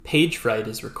Page Fright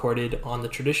is recorded on the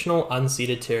traditional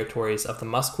unceded territories of the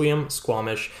Musqueam,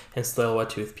 Squamish, and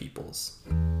Tsleil-Waututh peoples.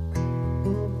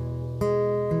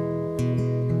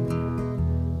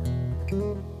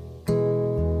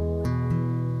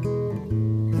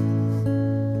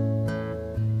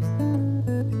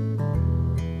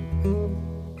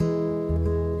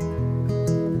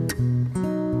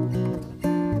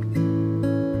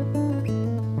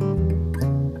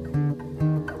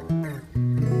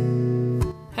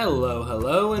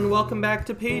 Hello, and welcome back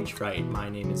to Page Fright. My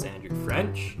name is Andrew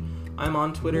French. I'm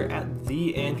on Twitter at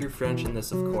the Andrew French, and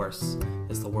this, of course,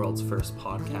 is the world's first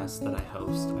podcast that I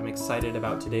host. I'm excited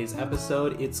about today's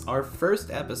episode. It's our first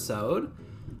episode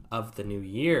of the new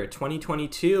year.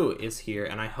 2022 is here,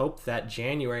 and I hope that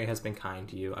January has been kind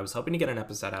to you. I was hoping to get an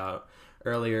episode out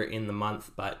earlier in the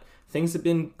month, but things have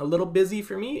been a little busy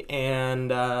for me, and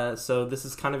so this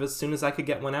is kind of as soon as I could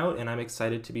get one out, and I'm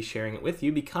excited to be sharing it with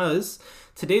you because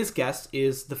today's guest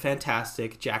is the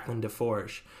fantastic Jacqueline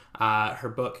Deforge.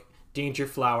 Her book, Danger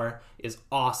Flower, is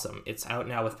awesome. It's out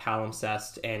now with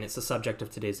Palimpsest, and it's the subject of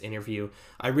today's interview.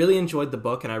 I really enjoyed the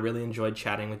book, and I really enjoyed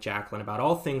chatting with Jacqueline about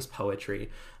all things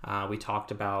poetry. We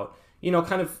talked about,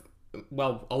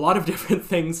 a lot of different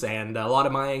things, and a lot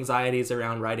of my anxieties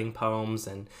around writing poems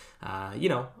and,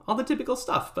 all the typical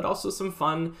stuff, but also some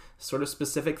fun, sort of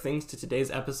specific things to today's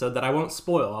episode that I won't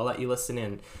spoil. I'll let you listen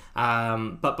in.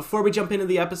 But before we jump into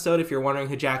the episode, if you're wondering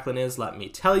who Jacqueline is, let me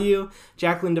tell you.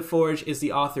 Jacqueline Deforge is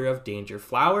the author of Danger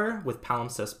Flower with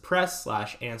Palimpsest Press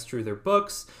 / Anstruther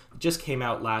Books. It just came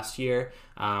out last year,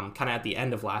 kind of at the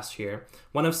end of last year.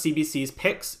 One of CBC's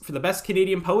picks for the best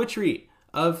Canadian poetry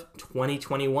of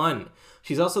 2021.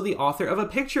 She's also the author of a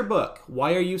picture book,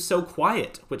 Why Are You So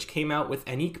Quiet?, which came out with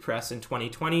Anique Press in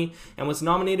 2020 and was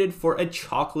nominated for a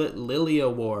Chocolate Lily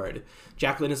Award.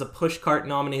 Jacqueline is a Pushcart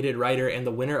nominated writer and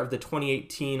the winner of the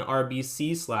 2018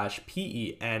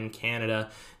 RBC/PEN Canada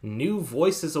New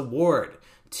Voices Award,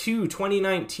 2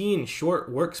 2019 Short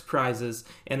Works Prizes,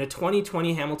 and a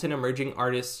 2020 Hamilton Emerging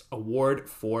Artists Award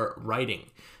for Writing.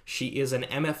 She is an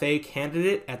MFA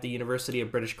candidate at the University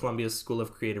of British Columbia's School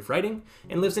of Creative Writing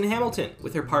and lives in Hamilton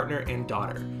with her partner and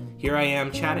daughter. Here I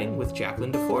am chatting with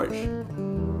Jacqueline Deforge.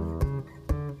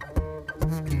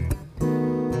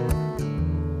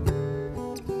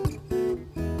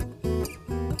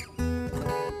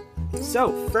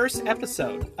 So, first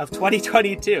episode of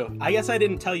 2022. I guess I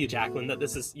didn't tell you, Jacqueline,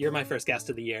 that you're my first guest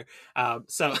of the year.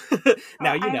 So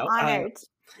now you know. I'm honored.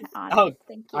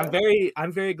 Thank you.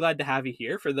 I'm very glad to have you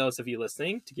here. For those of you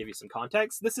listening, to give you some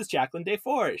context, this is Jacqueline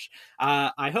Deforge.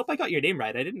 I hope I got your name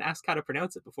right. I didn't ask how to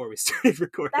pronounce it before we started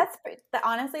recording.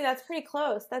 Honestly, that's pretty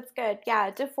close. That's good.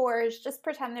 Yeah, Deforge. Just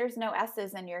pretend there's no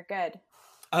S's and you're good.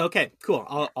 Okay,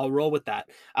 cool. I'll roll with that.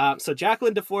 So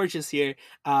Jacqueline Deforge is here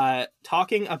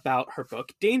talking about her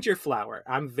book, Danger Flower.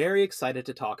 I'm very excited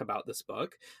to talk about this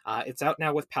book. It's out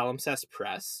now with Palimpsest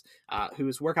Press,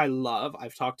 whose work I love.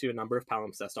 I've talked to a number of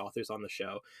Palimpsest authors on the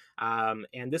show,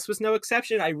 and this was no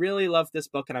exception. I really love this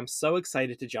book, and I'm so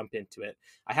excited to jump into it.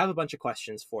 I have a bunch of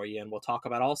questions for you, and we'll talk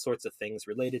about all sorts of things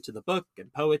related to the book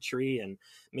and poetry and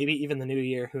maybe even the new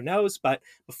year, who knows? But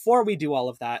before we do all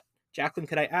of that, Jacqueline,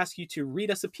 could I ask you to read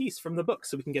us a piece from the book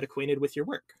so we can get acquainted with your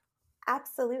work?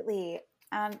 Absolutely.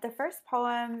 The first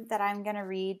poem that I'm going to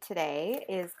read today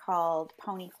is called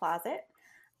Pony Closet.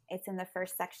 It's in the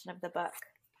first section of the book.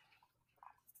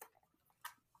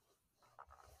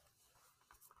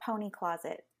 Pony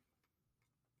Closet.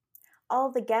 All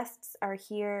the guests are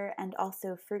here and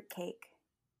also fruitcake,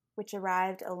 which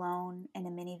arrived alone in a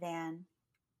minivan.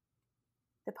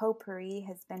 The potpourri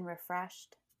has been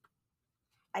refreshed.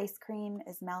 Ice cream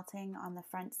is melting on the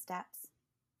front steps.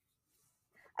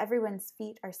 Everyone's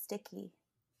feet are sticky.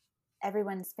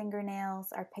 Everyone's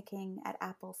fingernails are picking at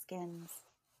apple skins.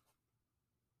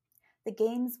 The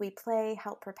games we play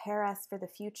help prepare us for the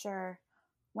future.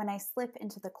 When I slip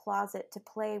into the closet to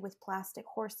play with plastic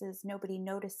horses, nobody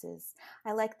notices.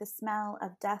 I like the smell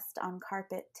of dust on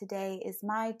carpet. Today is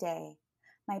my day,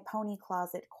 my pony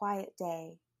closet quiet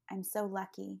day. I'm so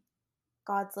lucky.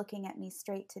 God's looking at me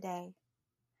straight today.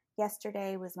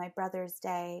 Yesterday was my brother's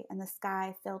day, and the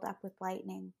sky filled up with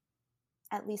lightning.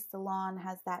 At least the lawn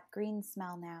has that green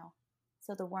smell now,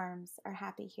 so the worms are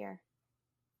happy here.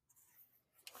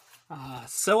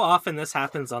 So often this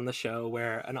happens on the show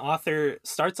where an author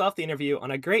starts off the interview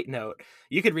on a great note.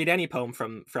 You could read any poem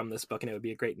from this book and it would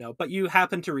be a great note, but you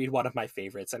happen to read one of my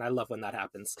favorites, and I love when that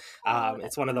happens. Oh, It's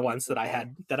that's one of the nice ones to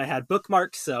hear. that I had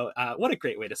bookmarked. So what a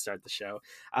great way to start the show.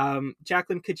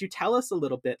 Jacqueline, could you tell us a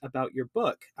little bit about your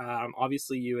book?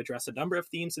 Obviously, you address a number of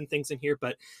themes and things in here,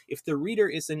 but if the reader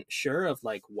isn't sure of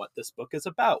like what this book is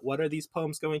about, what are these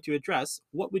poems going to address?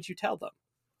 What would you tell them?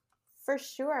 For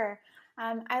sure.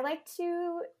 I like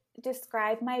to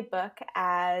describe my book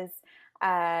as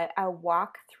a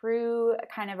walk through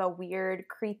kind of a weird,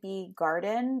 creepy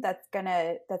garden that's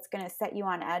gonna set you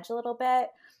on edge a little bit.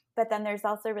 But then there's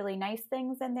also really nice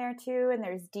things in there too, and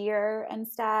there's deer and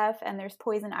stuff, and there's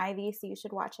poison ivy, so you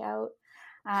should watch out.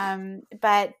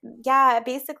 But yeah,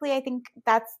 basically, I think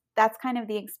that's kind of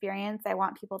the experience I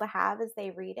want people to have as they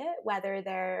read it, whether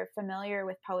they're familiar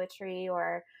with poetry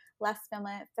or less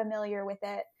familiar with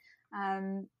it.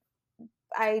 Um,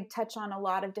 I touch on a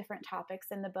lot of different topics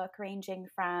in the book, ranging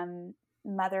from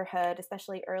motherhood,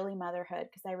 especially early motherhood,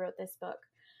 because I wrote this book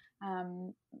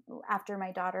um, after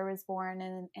my daughter was born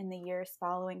and in the years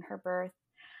following her birth,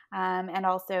 and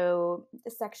also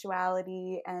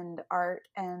sexuality and art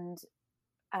and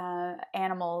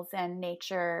animals and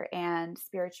nature and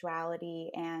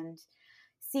spirituality and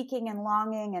seeking and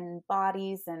longing and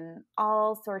bodies and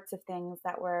all sorts of things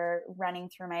that were running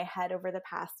through my head over the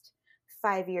past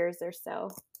 5 years or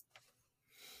so.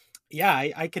 Yeah,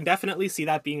 I can definitely see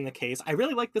that being the case. I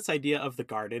really like this idea of the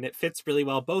garden. It fits really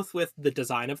well, both with the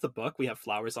design of the book. We have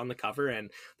flowers on the cover, and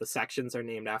the sections are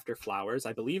named after flowers.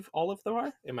 I believe all of them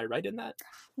are. Am I right in that?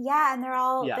 Yeah, and they're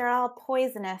all Yeah. they're all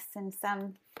poisonous in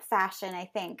some fashion, I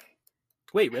think.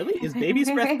 Wait, really? Is baby's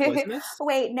breath poisonous?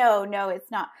 Wait, no, it's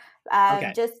not.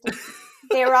 Okay. Just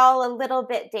they're all a little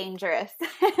bit dangerous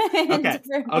in Okay.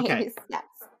 different Okay. ways. Yes.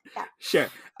 Yeah. Sure.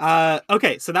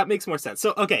 Okay, so that makes more sense.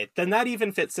 So okay, then that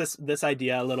even fits this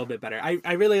idea a little bit better.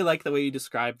 I really like the way you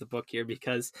describe the book here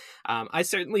because I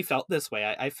certainly felt this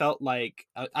way. I felt like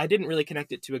I didn't really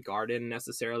connect it to a garden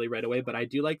necessarily right away, but I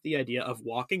do like the idea of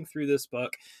walking through this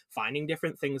book, finding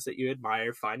different things that you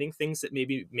admire, finding things that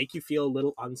maybe make you feel a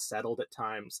little unsettled at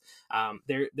times.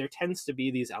 There tends to be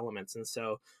these elements, and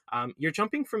so you're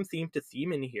jumping from theme to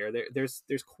theme in here.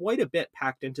 There's quite a bit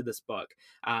packed into this book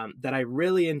that I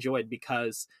really enjoyed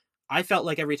because I felt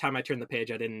like every time I turned the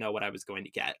page, I didn't know what I was going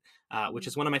to get, which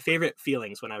is one of my favorite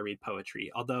feelings when I read poetry,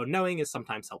 although knowing is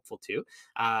sometimes helpful too.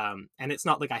 And it's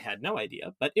not like I had no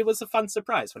idea, but it was a fun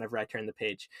surprise whenever I turned the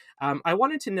page. I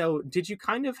wanted to know, did you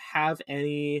kind of have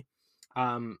any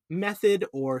method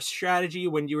or strategy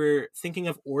when you were thinking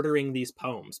of ordering these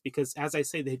poems? Because as I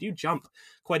say, they do jump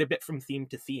quite a bit from theme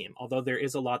to theme, although there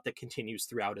is a lot that continues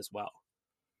throughout as well.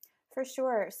 For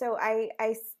sure. So I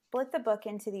split the book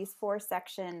into these 4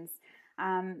 sections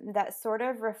that sort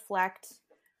of reflect.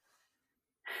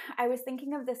 I was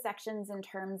thinking of the sections in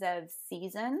terms of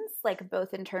seasons, like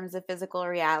both in terms of physical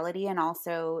reality and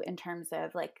also in terms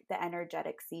of like the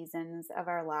energetic seasons of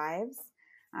our lives.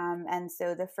 And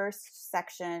so the first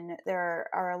section, there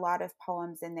are a lot of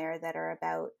poems in there that are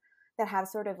about that have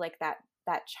sort of like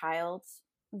that child's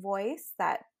voice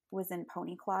that was in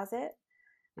Pony Closet.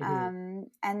 Mm-hmm.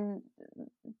 And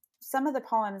some of the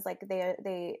poems, like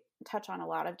they touch on a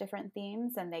lot of different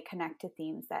themes and they connect to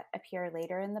themes that appear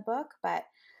later in the book. But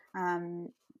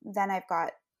then I've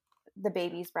got the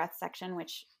baby's breath section,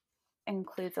 which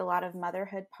includes a lot of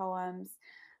motherhood poems.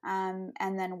 And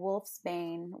then Wolf's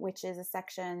Bane, which is a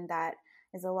section that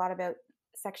is a lot about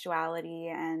sexuality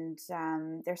and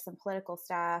there's some political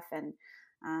stuff and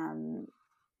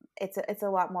it's a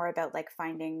lot more about like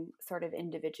finding sort of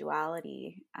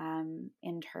individuality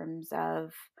in terms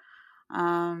of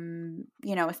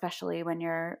especially when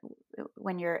you're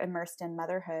immersed in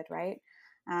motherhood, right?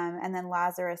 And then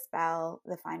Lazarus Bell,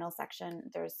 the final section,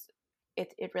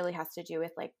 it really has to do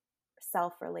with like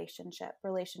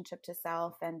relationship to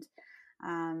self and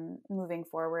moving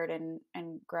forward and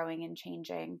growing and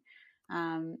changing,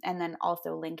 and then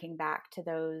also linking back to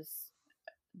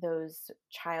those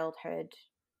childhood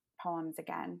poems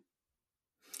again.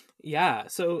 Yeah,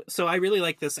 so I really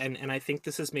like this, and I think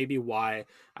this is maybe why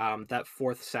that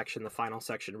fourth section, the final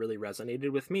section, really resonated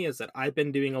with me. Is that I've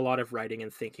been doing a lot of writing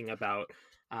and thinking about,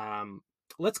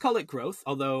 let's call it growth,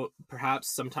 although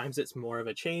perhaps sometimes it's more of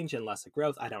a change and less a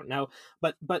growth. I don't know,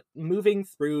 but moving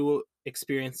through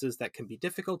experiences that can be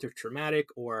difficult or traumatic,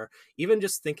 or even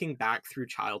just thinking back through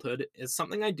childhood is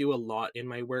something I do a lot in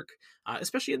my work,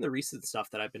 especially in the recent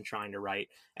stuff that I've been trying to write.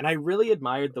 And I really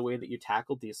admired the way that you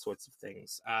tackled these sorts of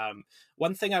things.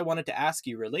 One thing I wanted to ask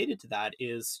you related to that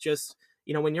is just,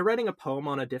 when you're writing a poem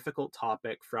on a difficult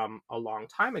topic from a long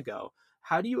time ago,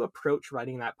 how do you approach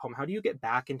writing that poem? How do you get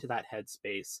back into that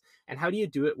headspace? And how do you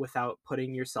do it without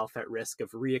putting yourself at risk of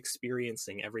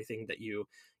re-experiencing everything that you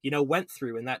went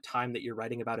through in that time that you're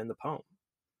writing about in the poem?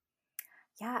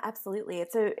 Yeah, absolutely.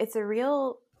 It's a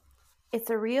real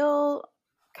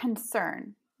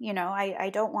concern. I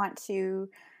don't want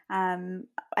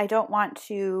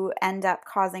to end up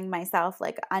causing myself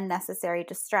like unnecessary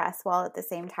distress, while at the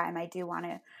same time I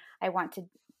want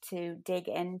to dig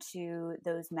into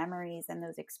those memories and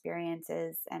those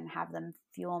experiences and have them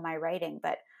fuel my writing.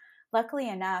 But luckily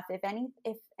enough, if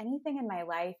anything in my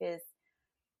life is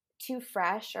too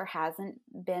fresh or hasn't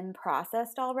been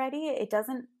processed already, it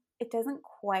doesn't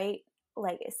quite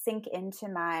like sink into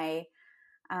my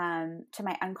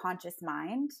unconscious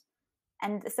mind.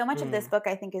 And so much of this Mm. book,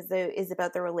 I think, is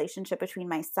about the relationship between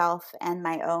myself and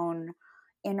my own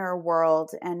inner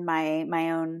world and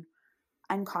my own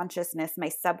unconsciousness, my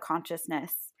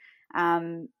subconsciousness.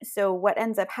 So what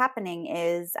ends up happening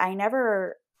is I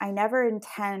never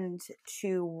intend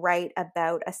to write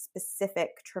about a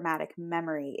specific traumatic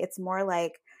memory. It's more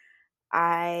like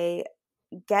I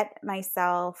get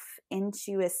myself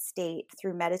into a state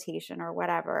through meditation or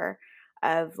whatever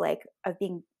of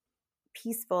being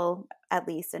peaceful, at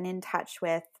least, and in touch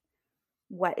with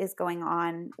what is going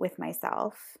on with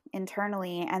myself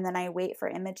internally. And then I wait for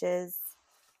images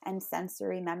and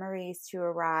sensory memories to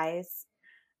arise,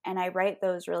 and I write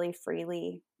those really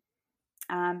freely.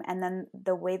 And then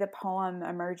the way the poem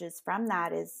emerges from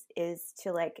that is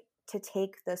to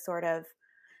take to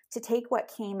take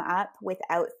what came up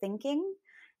without thinking,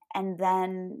 and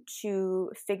then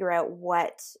to figure out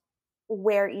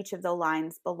where each of the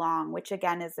lines belong, which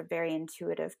again is a very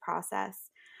intuitive process.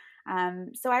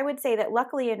 So I would say that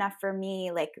luckily enough for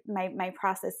me, like my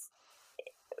process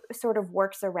sort of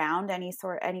works around any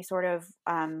sort of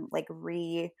like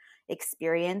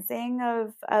re-experiencing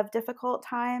of difficult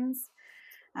times.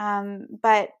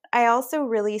 But I also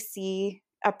really see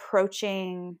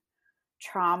approaching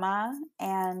trauma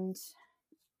and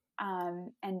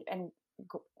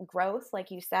growth,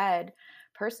 like you said,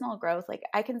 personal growth. Like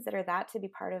I consider that to be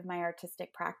part of my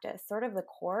artistic practice, sort of the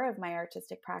core of my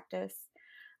artistic practice.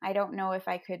 I don't know if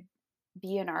I could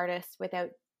be an artist without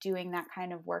doing that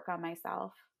kind of work on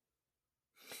myself.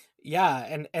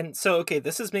 Yeah, and so okay,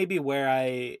 this is maybe where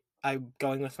I'm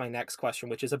going with my next question,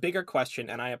 which is a bigger question,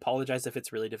 and I apologize if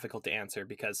it's really difficult to answer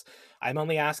because I'm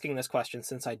only asking this question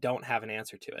since I don't have an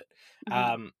answer to it.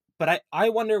 Mm-hmm. But I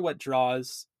wonder what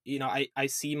draws, I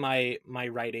see my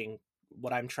writing,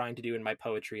 what I'm trying to do in my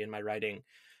poetry and my writing,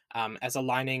 as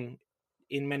aligning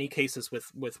in many cases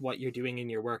with what you're doing in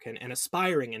your work, and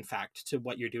aspiring, in fact, to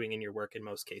what you're doing in your work in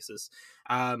most cases.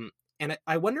 And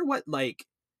I wonder what, like,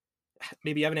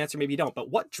 maybe you have an answer, maybe you don't, but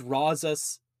what draws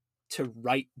us to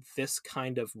write this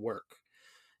kind of work?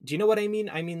 Do you know what I mean?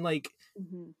 I mean, like,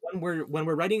 Mm-hmm. when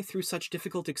we're writing through such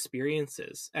difficult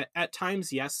experiences, at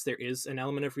times, yes, there is an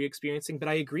element of re-experiencing, but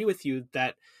I agree with you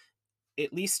that,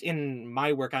 at least in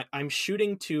my work, I'm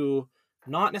shooting to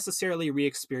not necessarily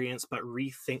re-experience, but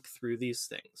rethink through these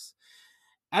things.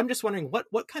 I'm just wondering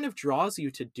what kind of draws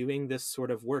you to doing this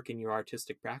sort of work in your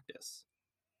artistic practice?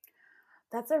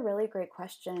 That's a really great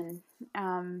question.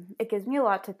 It gives me a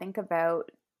lot to think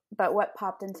about. But what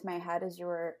popped into my head as you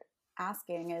were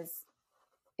asking is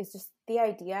just the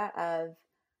idea of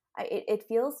it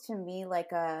feels to me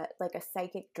like a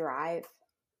psychic drive,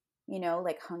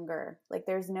 like hunger. Like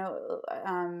there's no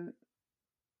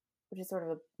which is sort of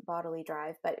a bodily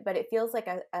drive, but it feels like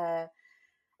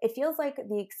it feels like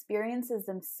the experiences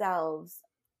themselves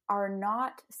are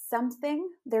not something.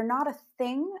 They're not a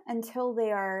thing until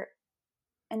they are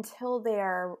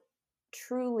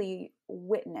truly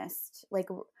witnessed. Like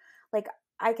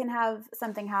I can have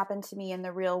something happen to me in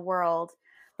the real world,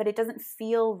 but it doesn't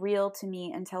feel real to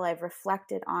me until I've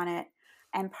reflected on it.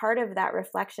 And part of that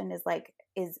reflection is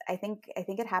I think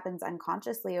it happens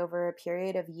unconsciously over a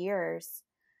period of years.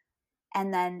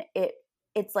 And then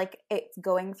it's like it's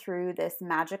going through this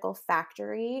magical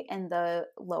factory in the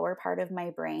lower part of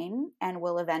my brain and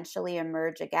will eventually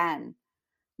emerge again,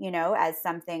 as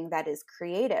something that is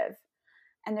creative.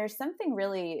 And there's something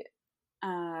really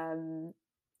um,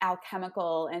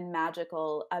 alchemical and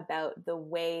magical about the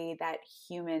way that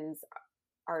humans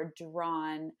are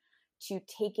drawn to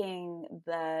taking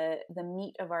the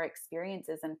meat of our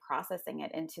experiences and processing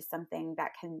it into something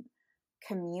that can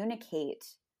communicate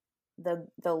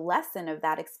the lesson of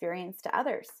that experience to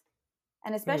others.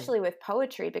 And Mm, especially with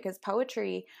poetry, because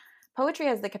poetry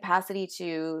has the capacity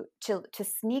to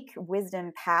sneak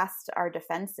wisdom past our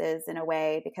defenses in a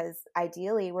way, because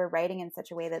ideally we're writing in such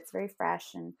a way that's very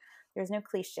fresh and there's no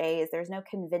cliches, there's no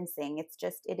convincing. It's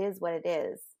just, it is what it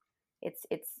is. It's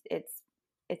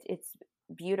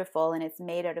beautiful, and it's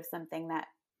made out of something that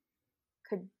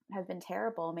could have been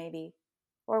terrible, maybe,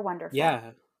 or wonderful.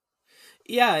 Yeah.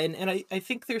 Yeah, and I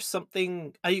think there's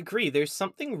something, I agree, there's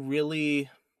something really,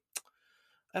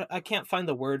 I can't find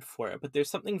the word for it, but there's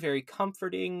something very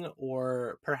comforting,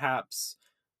 or perhaps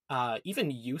even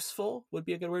useful would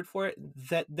be a good word for it,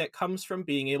 that comes from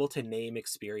being able to name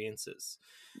experiences.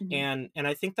 Hmm. And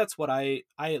I think that's what I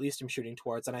at least am shooting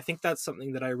towards, and I think that's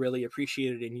something that I really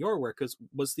appreciated in your work,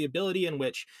 was the ability in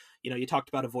which, you talked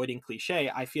about avoiding cliche.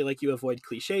 I feel like you avoid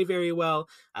cliche very well.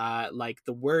 Like,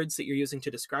 the words that you're using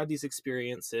to describe these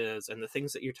experiences and the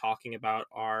things that you're talking about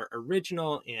are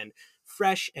original and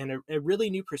fresh, and a really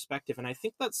new perspective. And I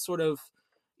think that's sort of,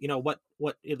 what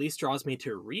at least draws me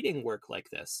to reading work like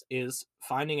this, is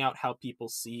finding out how people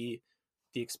see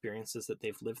the experiences that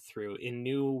they've lived through in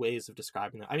new ways of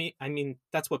describing them. I mean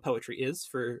that's what poetry is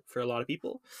for a lot of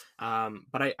people.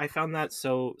 But I found that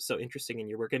so interesting in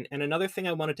your work. And another thing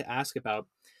I wanted to ask about,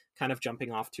 kind of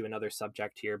jumping off to another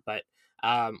subject here, but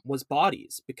was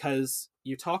bodies, because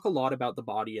you talk a lot about the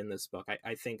body in this book.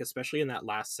 I think especially in that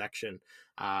last section,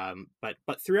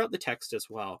 but throughout the text as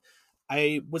well.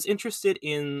 I was interested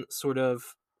in sort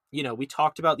of, we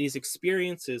talked about these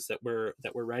experiences that we're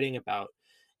writing about,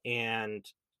 and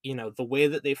the way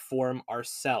that they form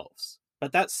ourselves,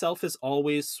 but that self is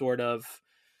always sort of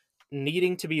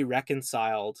needing to be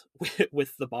reconciled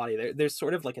with the body. There's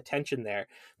sort of like a tension there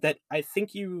that I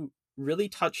think you really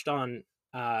touched on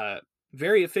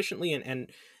very efficiently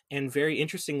and very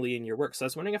interestingly in your work. So I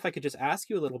was wondering if I could just ask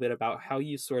you a little bit about how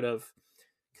you sort of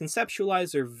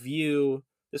conceptualize or view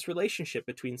this relationship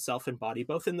between self and body,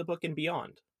 both in the book and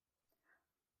beyond.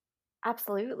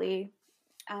 Absolutely.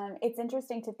 It's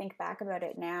interesting to think back about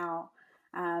it now.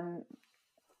 Um,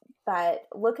 but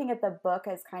looking at the book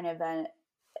as kind of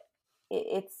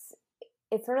it's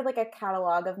it's sort of like a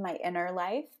catalog of my inner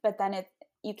life, but then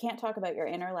you can't talk about your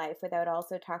inner life without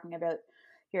also talking about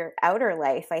your outer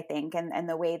life, I think, and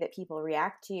the way that people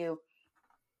react to you.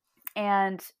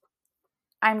 And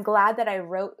I'm glad that I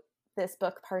wrote this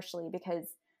book partially because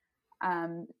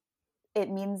um, it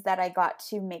means that I got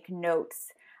to make notes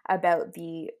about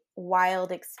the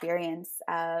wild experience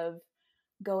of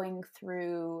going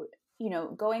through,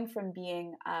 going from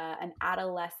being an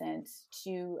adolescent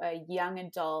to a young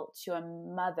adult to a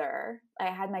mother. I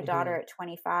had my daughter Mm-hmm. at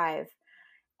 25,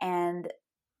 and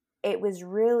it was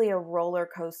really a roller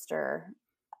coaster.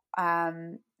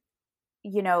 Um,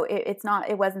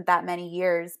 it wasn't that many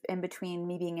years in between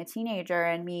me being a teenager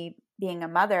and me being a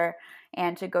mother,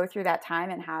 and to go through that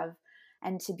time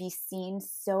and to be seen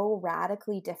so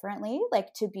radically differently,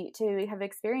 like to have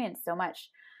experienced so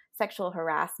much sexual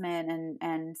harassment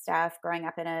and stuff growing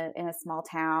up in a small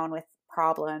town with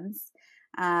problems,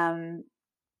 um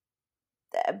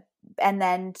and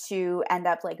then to end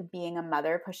up like being a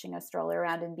mother pushing a stroller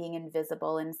around and being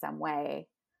invisible in some way.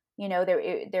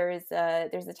 There's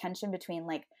a tension between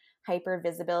like hyper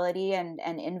visibility and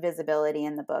invisibility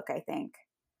in the book, I think.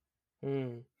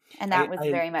 Mm. And that I, was I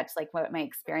very much like what my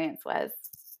experience was.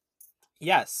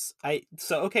 Yes, I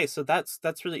so okay, so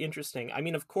that's really interesting. I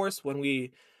mean, of course, when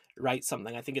we write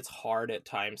something, I think it's hard at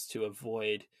times to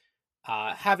avoid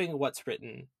having what's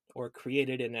written or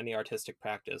created in any artistic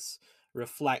practice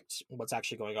reflect what's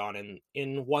actually going on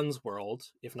in one's world,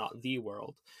 if not the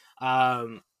world.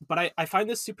 But I find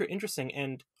this super interesting,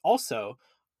 and also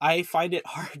I find it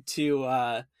hard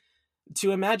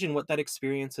to imagine what that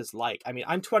experience is like. I mean,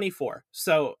 I'm 24,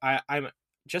 so I'm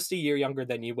just a year younger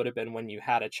than you would have been when you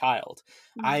had a child.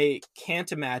 Mm. I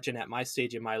can't imagine at my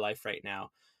stage in my life right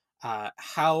now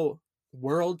how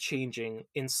world changing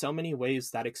in so many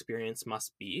ways that experience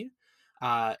must be.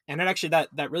 And it actually,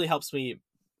 that really helps me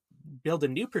build a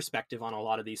new perspective on a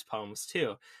lot of these poems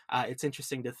too. It's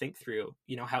interesting to think through,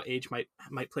 how age might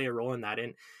play a role in that.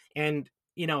 And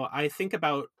I think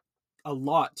about a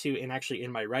lot too, and actually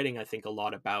in my writing I think a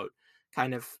lot about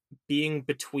kind of being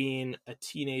between a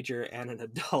teenager and an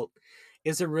adult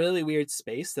is a really weird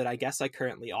space that I guess I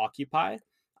currently occupy.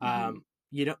 Mm-hmm.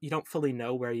 You don't fully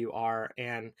know where you are,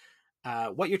 and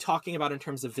what you're talking about in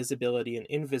terms of visibility and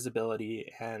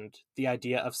invisibility and the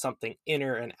idea of something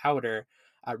inner and outer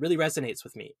really resonates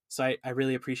with me, so I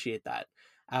really appreciate that.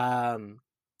 um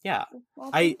yeah. Well,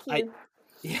 I thank I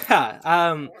you.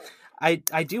 yeah.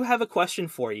 I do have a question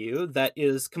for you that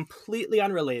is completely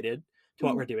unrelated to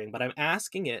what Mhm. we're doing, but I'm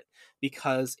asking it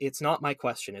because it's not my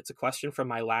question. It's a question from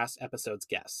my last episode's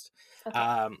guest.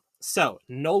 Okay. So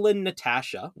Nolan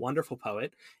Natasha, wonderful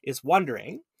poet, is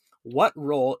wondering what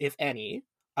role, if any,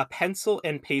 a pencil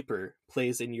and paper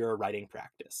plays in your writing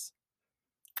practice.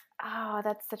 Oh,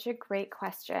 that's such a great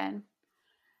question.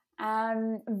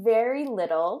 Very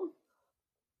little.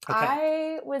 Okay.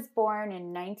 I was born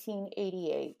in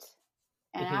 1988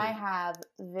 and I Hmm. have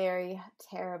very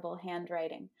terrible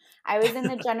handwriting. I was in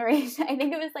the generation, I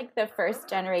think it was like the first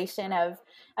generation of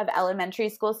elementary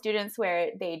school students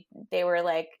where they were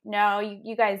like, no,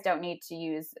 you guys don't need to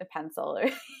use a pencil or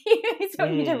you guys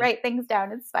don't need to Mm. write things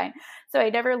down. It's fine. So I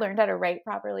never learned how to write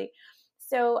properly.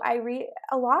 So I read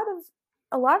a lot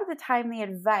of the time the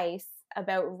advice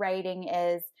about writing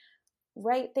is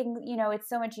write things, it's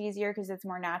so much easier because it's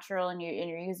more natural and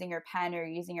you're using your pen or you're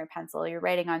using your pencil, you're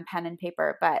writing on pen and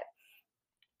paper. But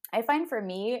I find for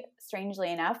me,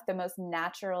 strangely enough, the most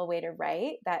natural way to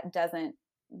write that doesn't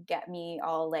get me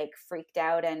all like freaked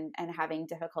out and having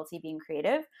difficulty being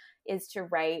creative is to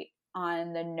write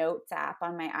on the notes app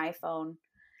on my iPhone.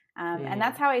 And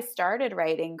that's Mm. how I started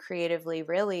writing creatively,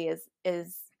 really,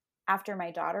 is after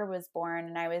my daughter was born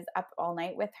and I was up all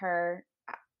night with her.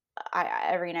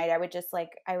 Every night I would just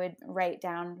like I would write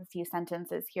down a few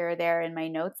sentences here or there in my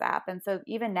notes app. And so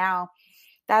even now,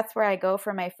 that's where I go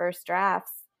for my first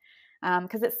drafts,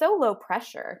 because it's so low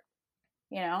pressure.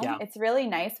 Yeah. It's really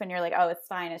nice when you're like, oh, it's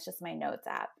fine. It's just my notes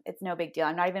app. It's no big deal.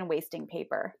 I'm not even wasting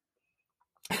paper.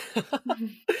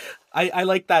 I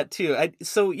like that too.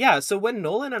 So when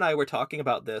Nolan and I were talking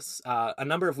about this a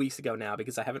number of weeks ago now,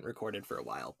 because I haven't recorded for a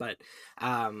while, but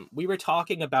we were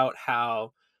talking about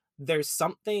how there's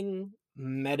something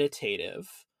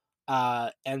meditative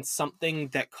and something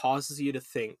that causes you to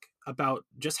think about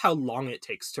just how long it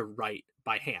takes to write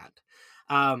by hand.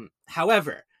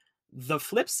 However, the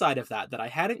flip side of that I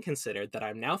hadn't considered that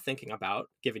I'm now thinking about,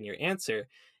 given your answer,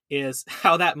 is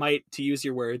how that might, to use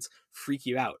your words, freak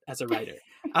you out as a writer.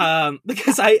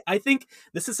 Because I think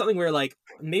this is something where like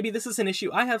maybe this is an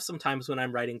issue I have sometimes when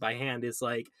I'm writing by hand, is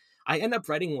like I end up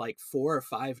writing like 4 or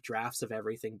 5 drafts of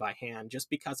everything by hand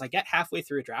just because I get halfway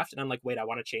through a draft and I'm like, wait, I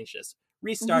want to change this,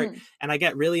 restart, Mhm. and I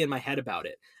get really in my head about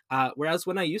it. Whereas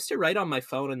when I used to write on my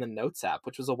phone in the Notes app,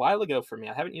 which was a while ago for me,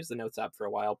 I haven't used the Notes app for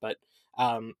a while, but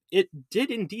it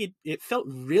did indeed, it felt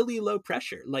really low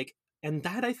pressure. Like, and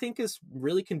that I think is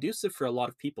really conducive for a lot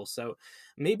of people. So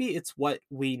maybe it's what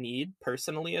we need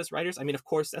personally as writers. I mean, of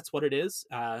course, that's what it is,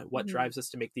 what Mhm. drives us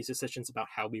to make these decisions about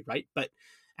how we write. But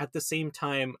at the same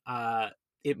time,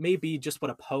 it may be just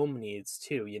what a poem needs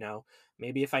too.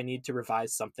 Maybe if I need to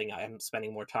revise something, I'm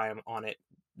spending more time on it,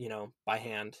 by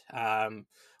hand.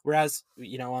 Whereas,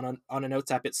 on a notes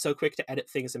app, it's so quick to edit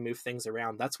things and move things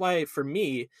around. That's why for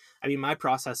me, I mean, my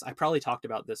process, I probably talked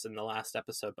about this in the last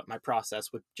episode, but my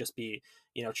process would just be,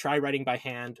 try writing by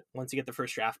hand. Once you get the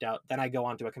first draft out, then I go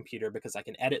onto a computer because I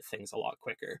can edit things a lot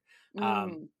quicker.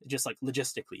 Mm. Just like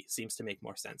logistically seems to make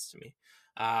more sense to me.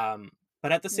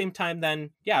 But at the Yeah. same time,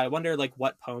 then, yeah, I wonder like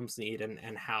what poems need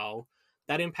and how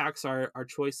that impacts our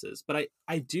choices. But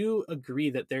I do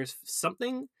agree that there's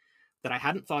something that I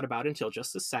hadn't thought about until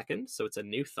just a second. So it's a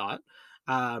new thought.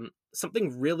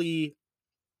 Something really,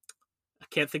 I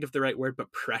can't think of the right word,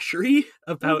 but pressury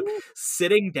about Mhm.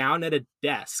 sitting down at a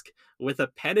desk with a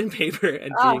pen and paper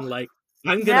and being Oh, like,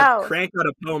 I'm gonna no. crank out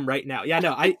a poem right now. Yeah,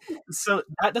 no, so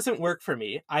that doesn't work for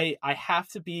me. I have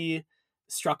to be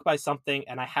struck by something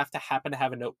and I have to happen to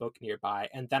have a notebook nearby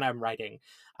and then I'm writing.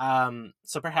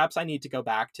 So perhaps I need to go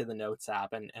back to the Notes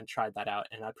app and try that out,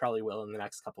 and I probably will in the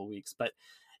next couple weeks. But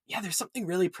yeah, there's something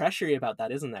really pressury about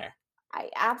that, isn't there? I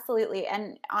absolutely,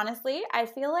 and honestly, I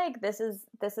feel like this is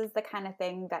the kind of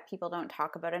thing that people don't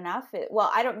talk about enough. Well,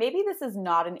 I don't. Maybe this is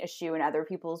not an issue in other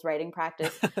people's writing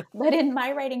practice, but in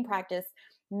my writing practice,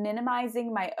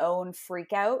 minimizing my own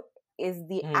freak out is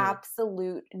the Mm,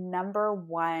 absolute number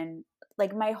one.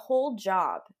 Like my whole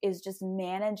job is just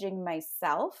managing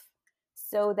myself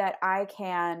so that I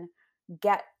can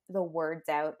get the words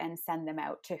out and send them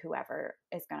out to whoever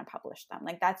is going to publish them.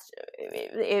 Like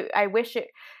I wish it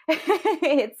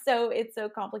it's so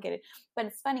complicated, but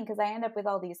it's funny because I end up with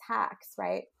all these hacks,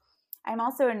 right? I'm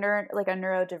also like a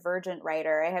neurodivergent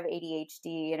writer. I have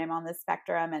ADHD and I'm on the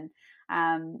spectrum,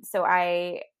 and so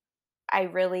I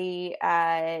really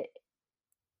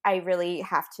I really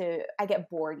have to. I get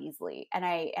bored easily, and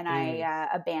I mm.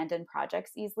 abandon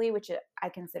projects easily, which I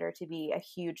consider to be a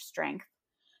huge strength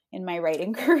in my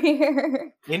writing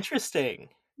career. Interesting.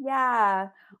 Yeah.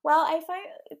 Well, I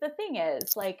find the thing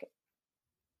is, like,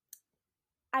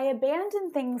 I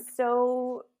abandon things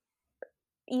so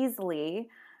easily,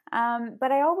 but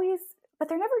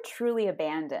they're never truly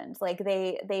abandoned. Like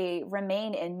they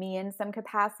remain in me in some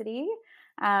capacity,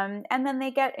 and then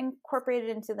they get incorporated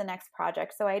into the next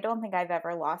project. So I don't think I've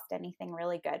ever lost anything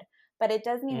really good. But it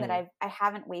does mean that Mm. I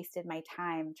haven't wasted my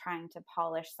time trying to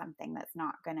polish something that's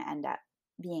not going to end up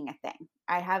being a thing.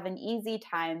 I have an easy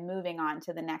time moving on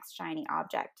to the next shiny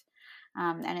object.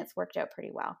 And it's worked out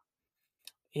pretty well.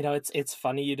 You know, it's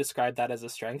funny you describe that as a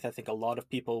strength. I think a lot of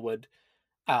people would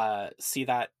see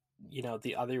that, you know,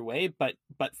 the other way, but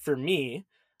for me,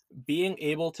 being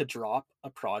able to drop a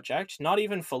project, not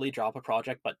even fully drop a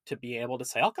project, but to be able to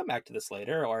say, I'll come back to this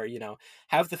later, or, you know,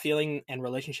 have the feeling and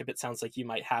relationship it sounds like you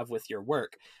might have with your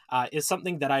work, is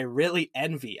something that I really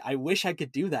envy. I wish I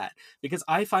could do that, because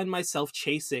I find myself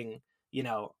chasing, you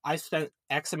know, I spent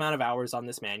X amount of hours on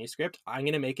this manuscript. I'm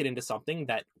going to make it into something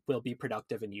that will be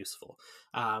productive and useful.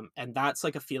 And that's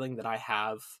like a feeling that I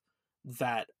have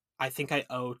that I think I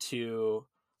owe to,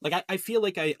 like, I feel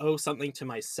like I owe something to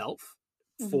myself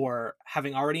for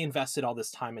having already invested all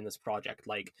this time in this project.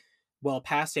 Like, well,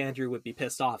 past Andrew would be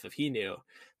pissed off if he knew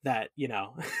that, you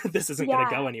know, this isn't going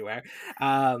to go anywhere.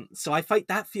 So I fight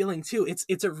that feeling too.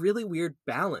 It's a really weird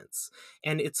balance.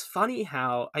 And it's funny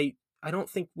how I don't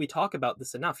think we talk about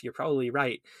this enough. You're probably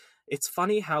right. It's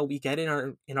funny how we get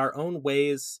in our own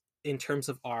ways in terms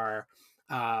of our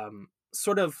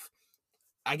sort of,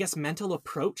 I guess, mental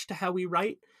approach to how we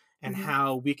write, and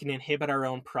how we can inhibit our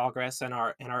own progress and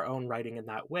our own writing in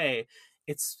that way.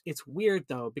 It's weird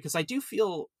though, because I do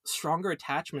feel stronger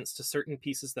attachments to certain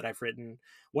pieces that I've written,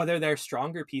 whether they're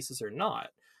stronger pieces or not.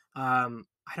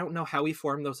 I don't know how we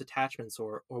form those attachments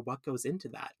or what goes into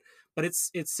that, but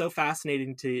it's so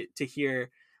fascinating to hear,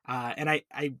 and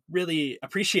I really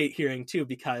appreciate hearing too,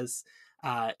 because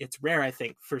it's rare, I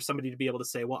think, for somebody to be able to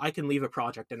say, well, I can leave a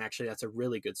project and actually that's a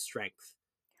really good strength.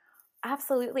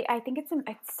 Absolutely. I think it's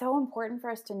so important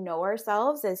for us to know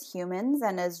ourselves as humans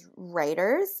and as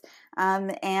writers.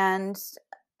 And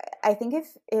I think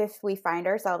if we find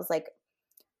ourselves like,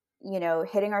 you know,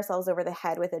 hitting ourselves over the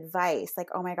head with advice, like,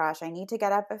 oh my gosh, I need to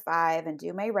get up at 5 and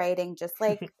do my writing, just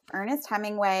like Ernest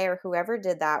Hemingway or whoever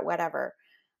did that, whatever.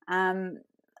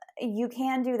 You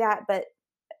can do that, but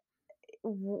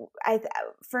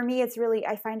for me,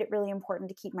 I find it really important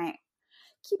to keep my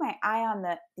eye on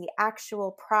the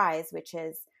actual prize, which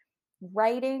is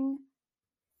writing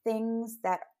things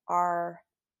that are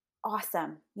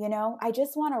awesome. You know, I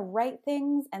just want to write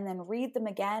things and then read them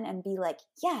again and be like,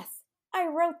 yes, I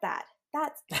wrote that.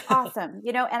 That's awesome.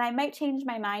 You know, and I might change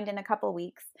my mind in a couple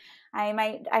weeks. I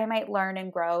might learn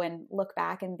and grow and look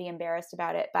back and be embarrassed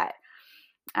about it. But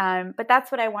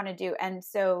that's what I want to do. And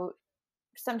so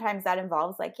sometimes that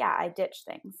involves like, yeah, I ditch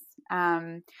things.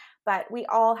 But we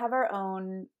all have our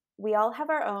own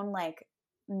like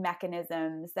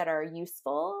mechanisms that are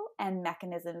useful and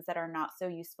mechanisms that are not so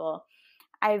useful.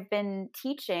 I've been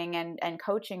teaching and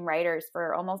coaching writers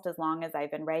for almost as long as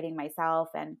I've been writing myself,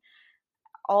 and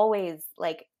always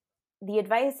like the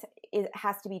advice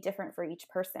has to be different for each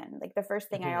person. Like the first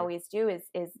thing I always do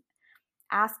is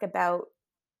ask about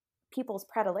people's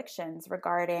predilections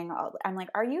regarding, I'm like,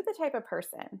 are you the type of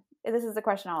person, this is the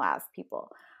question I'll ask people,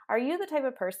 are you the type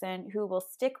of person who will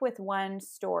stick with one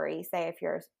story, say if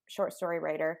you're a short story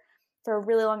writer, for a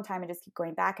really long time and just keep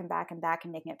going back and back and back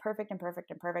and making it perfect and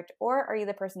perfect and perfect? Or are you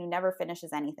the person who never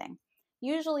finishes anything?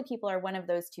 Usually people are one of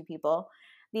those two people.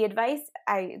 The advice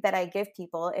that I give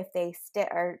people if they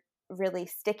are really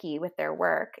sticky with their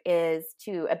work is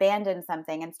to abandon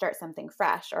something and start something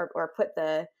fresh, or put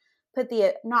the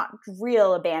not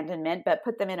real abandonment, but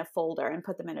put them in a folder and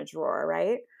put them in a drawer,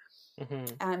 right?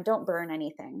 Don't burn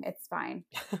anything. It's fine.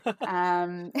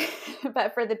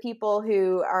 But for the people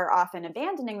who are often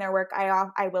abandoning their work,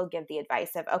 I will give the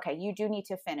advice of, okay, you do need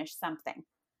to finish something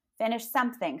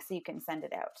so you can send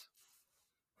it out.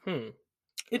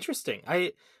 Interesting.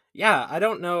 I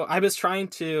don't know. I was trying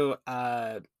to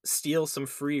steal some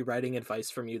free writing advice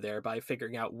from you there by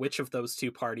figuring out which of those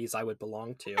two parties I would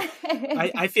belong to.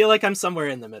 I feel like I'm somewhere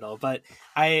in the middle, but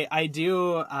I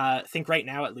do think right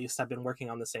now, at least, I've been working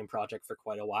on the same project for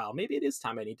quite a while. Maybe it is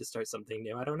time I need to start something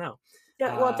new. I don't know.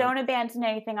 Well, don't abandon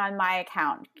anything on my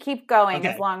account. Keep going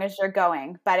as long as you're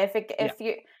going. But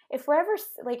if we're ever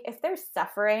like, if there's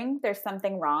suffering, there's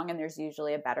something wrong, and there's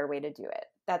usually a better way to do it.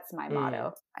 That's my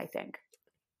motto, I think.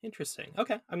 Interesting.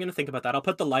 Okay, I'm gonna think about that. I'll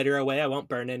put the lighter away. I won't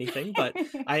burn anything, but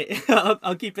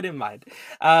I'll keep it in mind.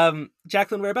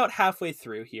 Jacqueline, we're about halfway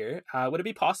through here. Would it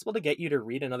be possible to get you to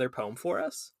read another poem for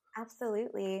us?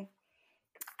 Absolutely.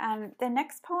 The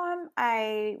next poem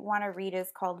I want to read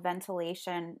is called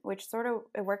Ventilation, which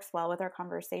it works well with our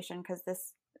conversation, because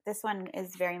this one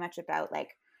is very much about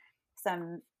like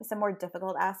some more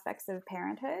difficult aspects of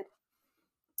parenthood.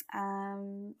 So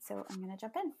I'm going to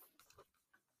jump in.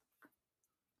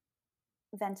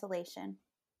 Ventilation.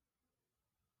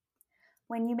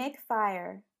 When you make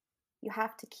fire, you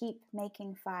have to keep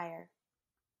making fire,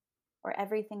 or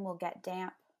everything will get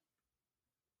damp.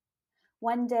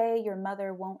 One day your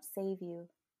mother won't save you.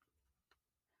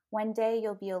 One day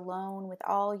you'll be alone with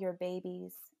all your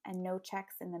babies and no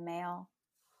checks in the mail.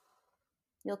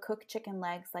 You'll cook chicken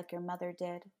legs like your mother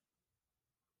did.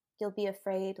 You'll be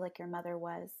afraid like your mother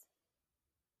was.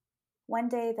 One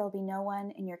day there'll be no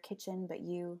one in your kitchen but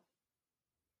you.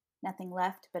 Nothing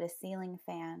left but a ceiling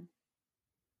fan.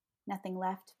 Nothing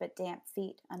left but damp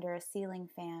feet under a ceiling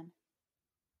fan.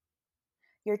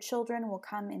 Your children will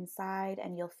come inside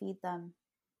and you'll feed them.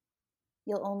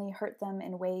 You'll only hurt them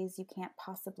in ways you can't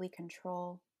possibly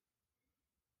control.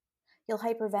 You'll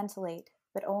hyperventilate,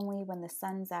 but only when the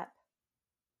sun's up.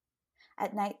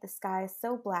 At night the sky is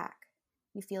so black,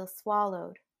 you feel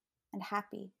swallowed and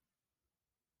happy,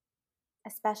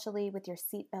 especially with your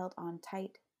seatbelt on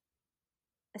tight,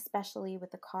 especially with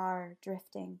the car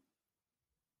drifting.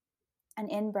 An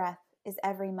in-breath is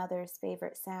every mother's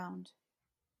favorite sound.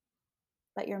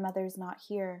 But your mother's not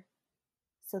here,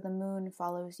 so the moon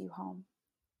follows you home.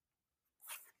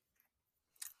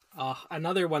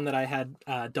 Another one that I had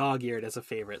dog-eared as a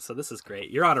favorite, so this is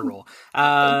great. You're on a roll.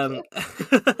 Thank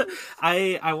you.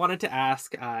 I wanted to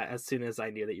ask, as soon as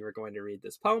I knew that you were going to read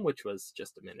this poem, which was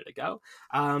just a minute ago,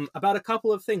 about a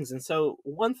couple of things. And so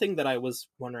one thing that I was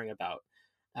wondering about,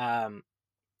 how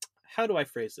do I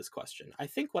phrase this question? I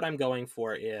think what I'm going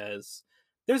for is,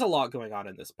 there's a lot going on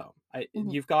in this poem.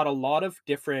 You've got a lot of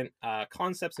different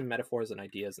concepts and metaphors and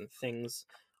ideas and things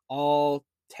all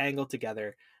tangled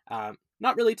together.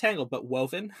 Not really tangled, but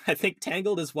woven. I think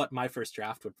tangled is what my first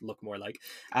draft would look more like.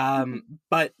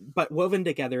 But woven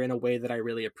together in a way that I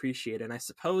really appreciate. And I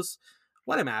suppose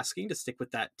what I'm asking, to stick with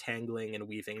that tangling and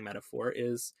weaving metaphor,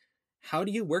 is how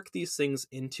do you work these things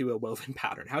into a woven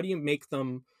pattern? How do you make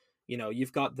them,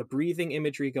 you've got the breathing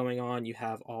imagery going on, you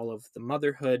have all of the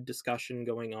motherhood discussion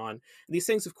going on. These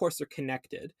things, of course, are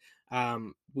connected.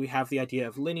 We have the idea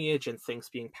of lineage and things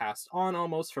being passed on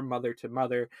almost from mother to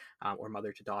mother, or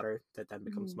mother to daughter that then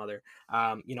becomes mother.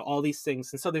 All these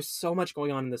things. And so there's so much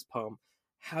going on in this poem.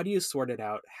 How do you sort it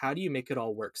out? How do you make it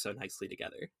all work so nicely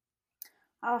together?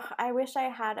 Oh, I wish I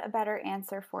had a better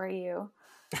answer for you.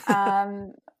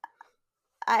 I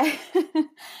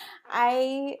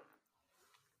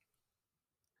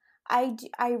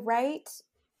I write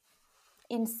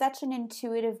in such an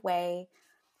intuitive way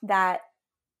that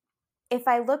if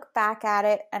I look back at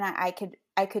it and I could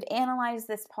analyze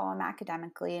this poem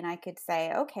academically, and I could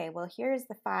say, okay, well, here's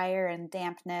the fire and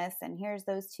dampness, and here's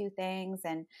those two things,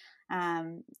 and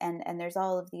there's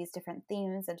all of these different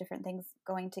themes and different things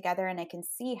going together, and I can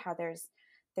see how there's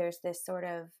this sort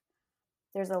of,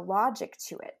 there's a logic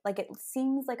to it. Like, it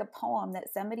seems like a poem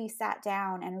that somebody sat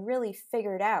down and really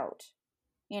figured out,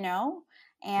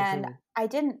 and I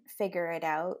didn't figure it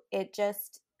out. It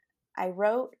just, I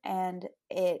wrote and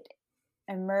it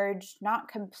emerged not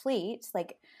complete,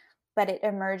 but it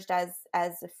emerged as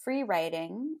free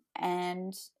writing,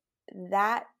 and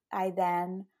that I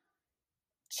then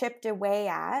chipped away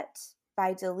at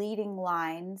by deleting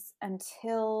lines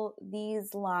until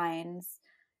these lines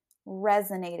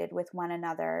resonated with one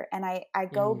another. And I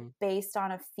go based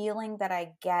on a feeling that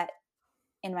I get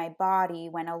in my body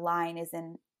when a line is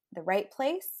in the right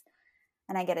place,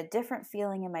 and I get a different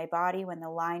feeling in my body when the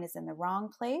line is in the wrong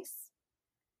place.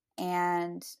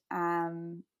 And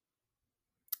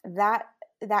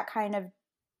that kind of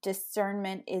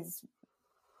discernment is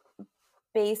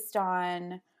based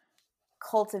on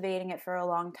cultivating it for a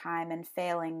long time and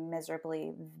failing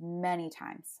miserably many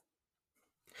times.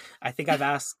 I think I've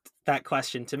asked that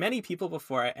question to many people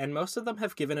before, and most of them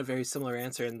have given a very similar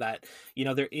answer, in that,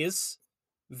 there is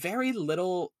very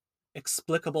little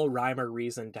explicable rhyme or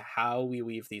reason to how we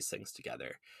weave these things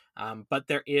together. But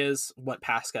there is what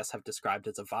Pascas have described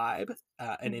as a vibe,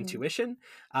 an intuition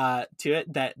to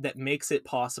it that makes it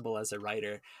possible as a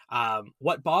writer.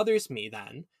 What bothers me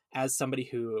then, as somebody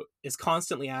who is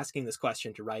constantly asking this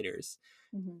question to writers,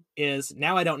 is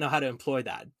now I don't know how to employ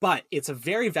that. But it's a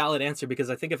very valid answer, because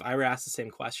I think if I were asked the same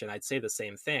question, I'd say the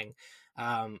same thing.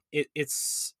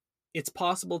 It's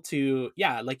possible to,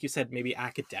 like you said, maybe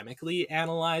academically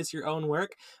analyze your own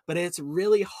work, but it's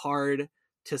really hard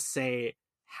to say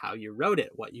how you wrote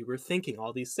it, what you were thinking,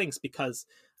 all these things, because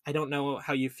I don't know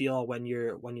how you feel when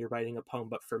you're writing a poem,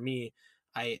 but for me,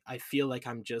 I feel like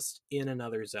I'm just in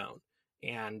another zone,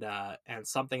 and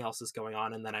something else is going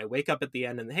on, and then I wake up at the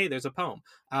end and, hey, there's a poem,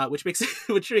 which makes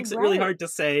it really hard to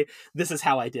say this is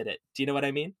how I did it. Do you know what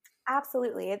I mean?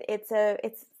 Absolutely. It's a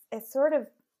sort of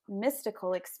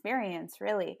mystical experience,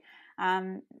 really.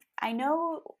 I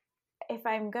know, if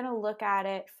I'm going to look at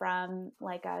it from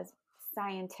like a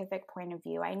scientific point of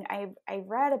view, I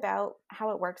read about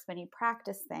how it works when you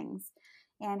practice things,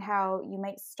 and how you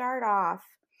might start off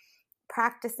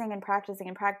practicing and practicing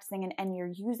and practicing, and you're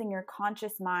using your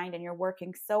conscious mind and you're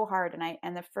working so hard.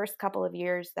 And the first couple of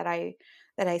years that I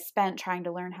spent trying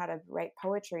to learn how to write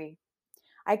poetry,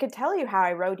 I could tell you how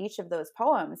I wrote each of those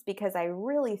poems because I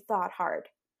really thought hard.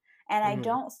 And I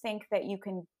don't think that you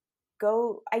can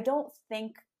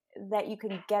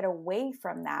get away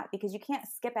from that, because you can't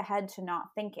skip ahead to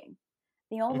not thinking.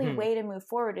 The only way to move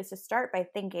forward is to start by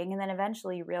thinking, and then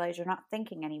eventually you realize you're not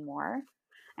thinking anymore.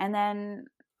 And then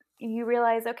you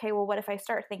realize, okay, well, what if I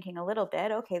start thinking a little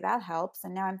bit? Okay, that helps.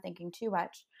 And now I'm thinking too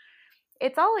much.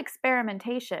 It's all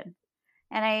experimentation.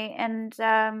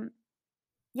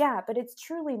 Yeah, but it's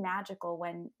truly magical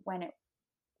when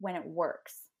it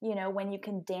works. You know, when you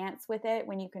can dance with it,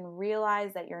 when you can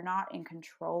realize that you're not in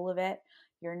control of it,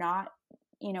 you're not,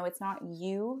 you know, it's not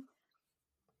you.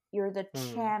 You're the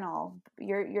channel.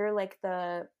 You're like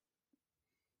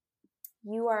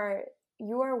you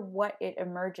are what it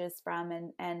emerges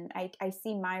from, and I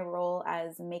see my role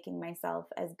as making myself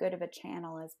as good of a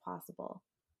channel as possible.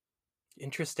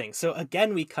 Interesting. So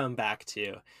again, we come back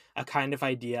to a kind of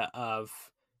idea of,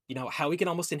 you know, how we can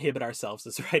almost inhibit ourselves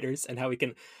as writers, and how we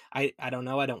can, I don't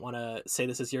know, I don't want to say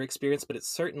this is your experience, but it's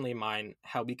certainly mine,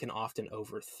 how we can often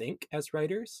overthink as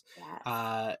writers.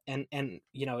 Yes. And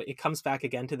you know, it comes back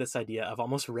again to this idea of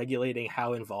almost regulating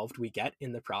how involved we get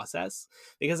in the process.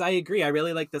 Because I agree, I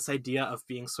really like this idea of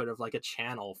being sort of like a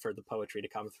channel for the poetry to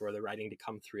come through, or the writing to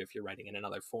come through if you're writing in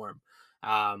another form.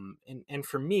 And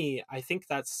for me, I think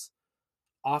that's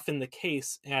often the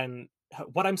case. And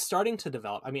what I'm starting to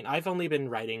develop, I mean, I've only been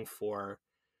writing for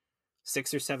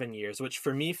 6 or 7 years, which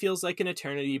for me feels like an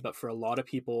eternity, but for a lot of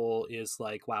people is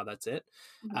like, wow, that's it.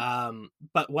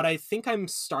 But what I think I'm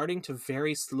starting to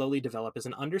very slowly develop is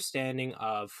an understanding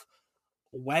of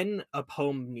when a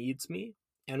poem needs me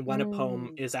and when a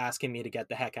poem is asking me to get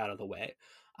the heck out of the way.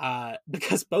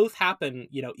 Because both happen,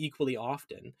 you know, equally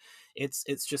often.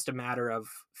 It's just a matter of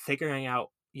figuring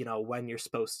out, you know, when you're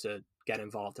supposed to get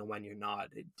involved and when you're not.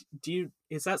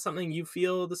 Is that something you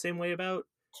feel the same way about?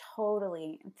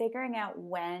 Totally. Figuring out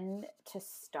when to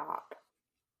stop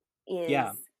is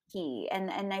Yeah. key.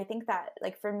 And I think that,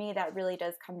 like, for me, that really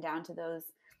does come down to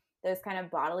those kind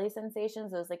of bodily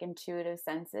sensations, those like intuitive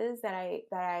senses that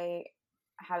I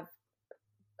have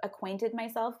acquainted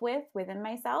myself with within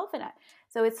myself. And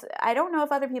so I don't know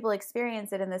if other people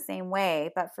experience it in the same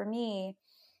way, but for me,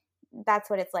 that's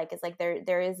what it's like. It's like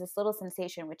there is this little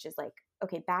sensation which is like,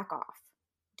 okay, back off,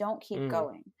 don't keep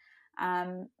going.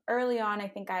 Early on, I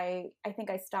think I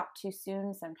stopped too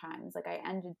soon sometimes. Like, I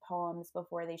ended poems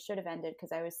before they should have ended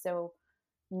because I was so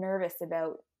nervous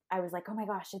about, I was like, oh my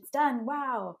gosh, it's done,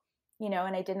 wow, you know.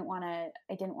 And I didn't want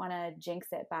to jinx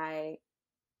it by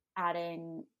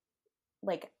adding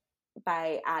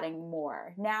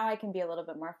more. Now I can be a little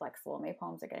bit more flexible. My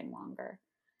poems are getting longer.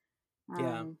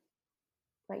 Yeah.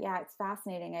 But yeah, it's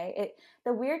fascinating.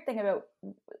 The weird thing about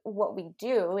what we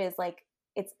do is, like,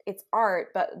 it's art,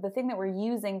 but the thing that we're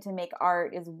using to make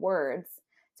art is words.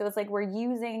 So it's like we're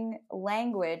using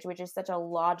language, which is such a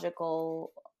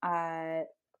logical,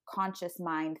 conscious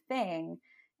mind thing,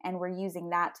 and we're using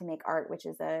that to make art, which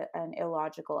is an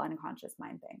illogical, unconscious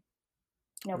mind thing.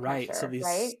 No Right. pressure, So these,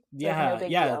 right? Like, yeah, no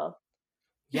big yeah. deal.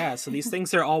 Yeah, so these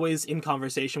things are always in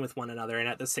conversation with one another and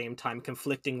at the same time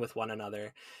conflicting with one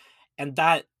another. And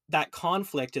that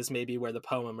conflict is maybe where the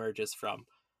poem emerges from.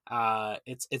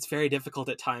 It's very difficult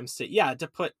at times to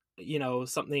put, you know,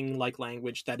 something like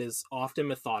language that is often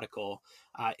methodical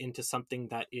into something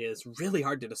that is really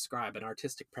hard to describe. And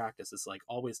artistic practice is like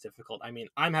always difficult. I mean,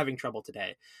 I'm having trouble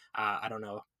today. I don't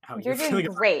know how you're Doing feeling.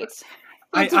 great.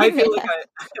 I feel like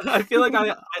I feel like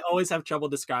I always have trouble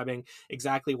describing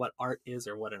exactly what art is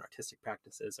or what an artistic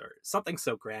practice is or something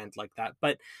so grand like that.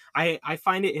 But I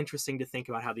find it interesting to think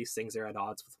about how these things are at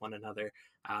odds with one another.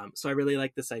 So I really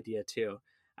like this idea too.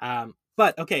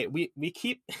 But okay, we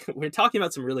keep we're talking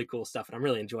about some really cool stuff and I'm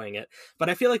really enjoying it. But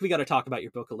I feel like we got to talk about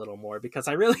your book a little more because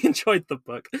I really enjoyed the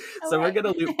book. So we're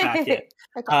gonna loop back in.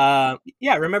 Okay.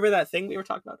 Yeah, remember that thing we were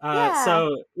talking about? Yeah.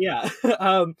 So yeah,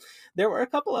 there were a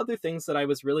couple other things that I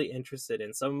was really interested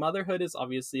in. So motherhood is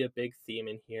obviously a big theme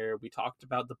in here. We talked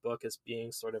about the book as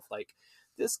being sort of like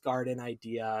this garden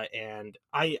idea, and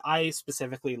I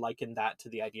specifically liken that to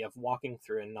the idea of walking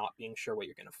through and not being sure what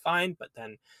you're going to find, but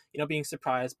then, you know, being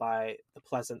surprised by the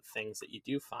pleasant things that you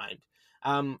do find.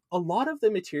 A lot of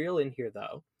the material in here,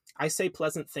 though, I say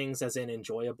pleasant things as in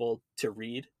enjoyable to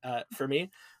read for me,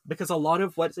 because a lot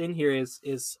of what's in here is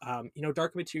you know,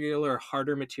 dark material or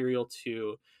harder material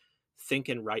to think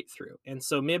and write through. And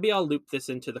so maybe I'll loop this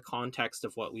into the context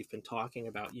of what we've been talking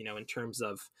about, you know, in terms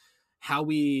of how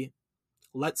we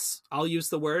I'll use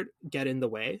the word, get in the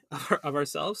way of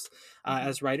ourselves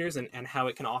as writers, and how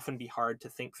it can often be hard to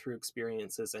think through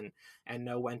experiences and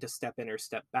know when to step in or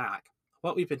step back.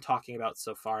 What we've been talking about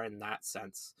so far in that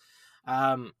sense.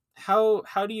 How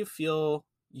do you feel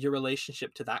your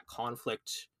relationship to that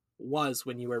conflict was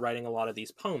when you were writing a lot of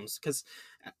these poems? Because,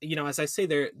 as I say,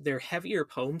 they're heavier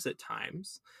poems at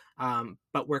times,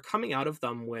 but we're coming out of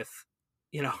them with,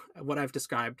 what I've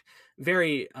described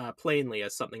very plainly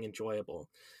as something enjoyable.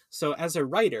 So as a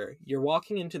writer, you're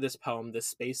walking into this poem, this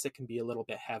space that can be a little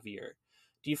bit heavier.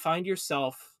 Do you find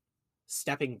yourself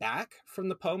stepping back from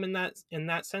the poem in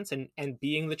that sense, and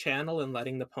being the channel and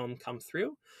letting the poem come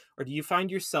through? Or do you find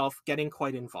yourself getting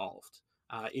quite involved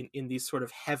in these sort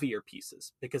of heavier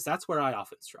pieces? Because that's where I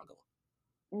often struggle.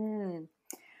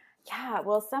 Yeah,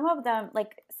 well, some of them,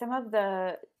 like some of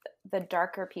the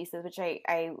darker pieces, which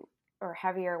or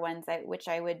heavier ones, which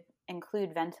I would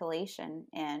include Ventilation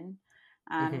in.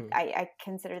 I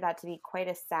consider that to be quite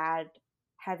a sad,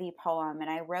 heavy poem, and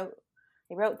I wrote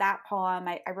that poem.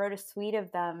 I wrote a suite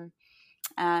of them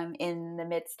in the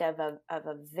midst of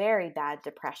a very bad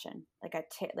depression,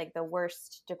 like the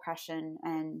worst depression,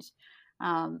 and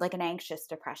like an anxious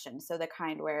depression. So the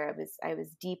kind where I was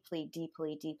deeply,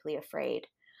 deeply, deeply afraid.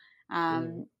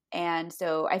 And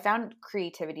so I found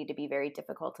creativity to be very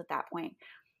difficult at that point.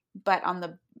 But on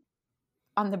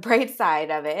the bright side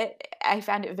of it, I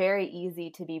found it very easy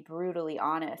to be brutally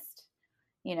honest,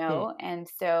 And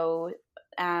so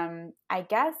I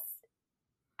guess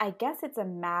it's a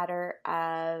matter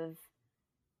of,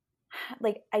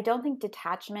 like, I don't think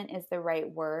detachment is the right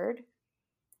word,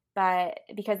 but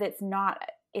because it's not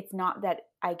that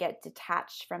I get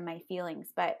detached from my feelings,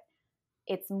 but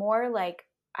it's more like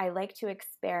I like to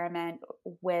experiment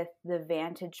with the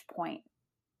vantage point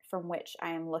from which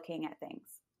I am looking at things.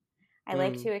 I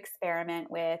like to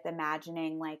experiment with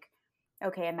imagining, like,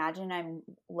 okay, imagine I'm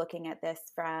looking at this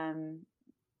from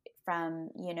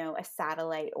a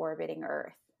satellite orbiting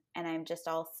Earth, and I'm just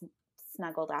all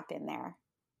snuggled up in there,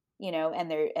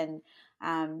 and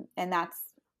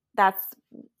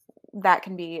that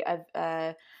can be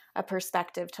a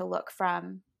perspective to look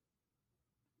from.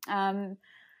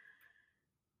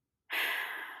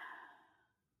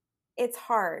 It's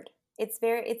hard. It's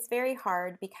very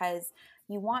hard because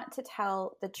you want to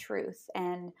tell the truth,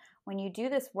 and when you do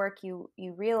this work, you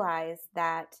realize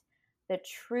that the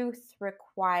truth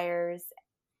requires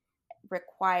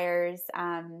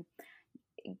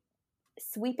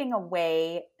sweeping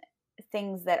away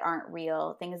things that aren't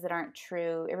real, things that aren't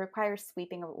true. It requires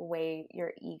sweeping away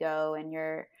your ego and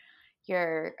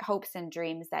your hopes and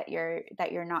dreams that you're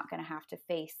not going to have to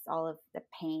face all of the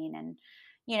pain, and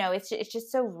it's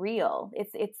just so real.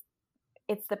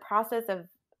 It's the process of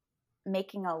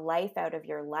making a life out of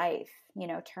your life,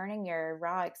 turning your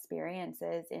raw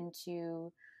experiences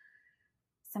into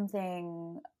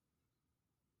something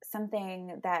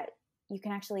that you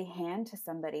can actually hand to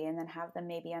somebody, and then have them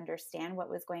maybe understand what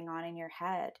was going on in your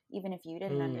head, even if you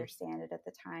didn't understand it at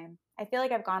the time. I feel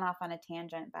like I've gone off on a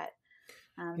tangent, but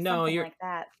no, something like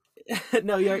that.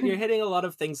 No, you're hitting a lot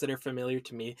of things that are familiar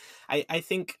to me. I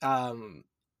think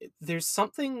there's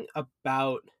something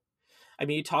about,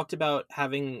 you talked about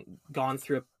having gone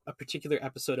through a particular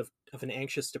episode of an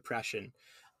anxious depression.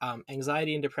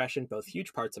 Anxiety and depression, both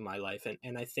huge parts of my life,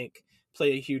 and I think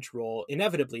play a huge role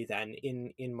inevitably then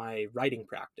in my writing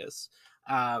practice.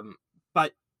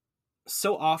 But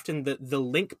so often the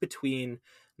link between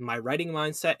my writing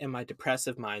mindset and my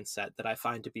depressive mindset, that I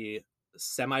find to be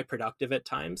semi-productive at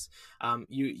times.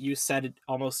 You said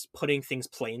almost putting things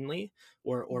plainly,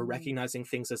 or recognizing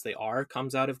things as they are,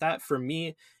 comes out of that. For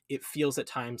me, it feels at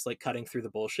times like cutting through the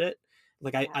bullshit.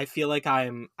 Like I feel like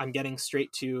I'm getting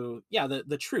straight to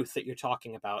the truth that you're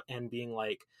talking about, and being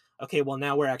like, okay, well,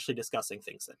 now we're actually discussing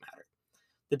things that matter.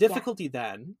 The difficulty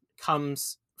then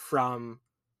comes from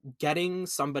getting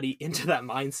somebody into that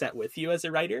mindset with you as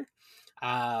a writer,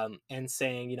 and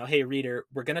saying, hey, reader,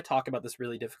 we're going to talk about this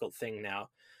really difficult thing now.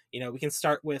 We can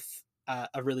start with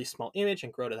a really small image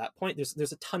and grow to that point.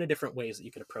 There's a ton of different ways that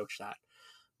you could approach that.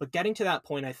 But getting to that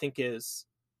point, I think,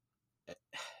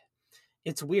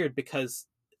 it's weird, because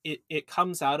it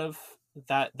comes out of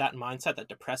that mindset, that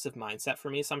depressive mindset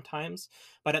for me sometimes.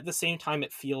 But at the same time,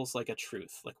 it feels like a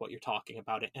truth, like what you're talking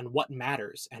about, it and what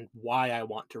matters and why I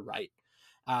want to write.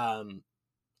 And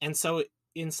so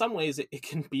in some ways it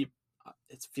can be,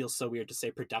 it feels so weird to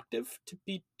say productive to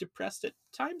be depressed at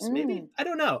times, maybe. I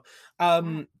don't know.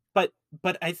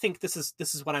 But I think this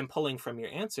is what I'm pulling from your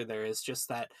answer there, is just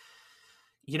that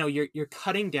you're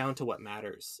cutting down to what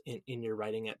matters in your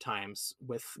writing at times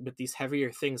with these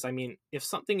heavier things. I mean, if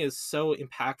something is so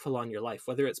impactful on your life,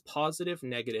 whether it's positive,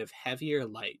 negative, heavy or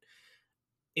light,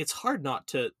 it's hard not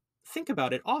to think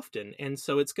about it often. And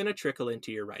so it's going to trickle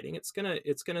into your writing. It's going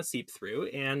to seep through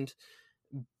and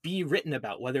be written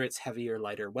about, whether it's heavy or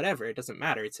light or whatever. It doesn't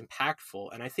matter. It's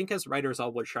impactful. And I think as writers,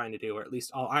 all we're trying to do, or at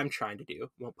least all I'm trying to do,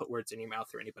 won't put words in your mouth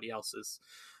or anybody else's,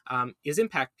 is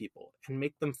impact people and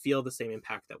make them feel the same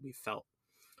impact that we felt.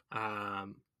 I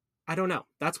don't know.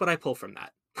 That's what I pull from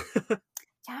that.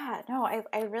 Yeah, no,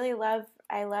 I really love,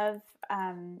 I love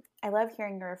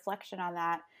hearing your reflection on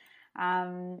that.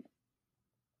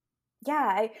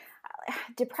 Yeah,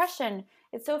 depression,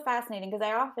 it's so fascinating because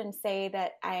I often say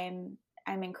that I'm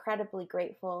incredibly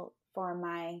grateful for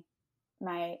my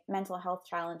mental health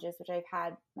challenges, which I've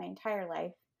had my entire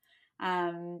life.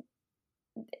 And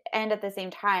at the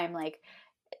same time, like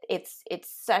it's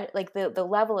such, like the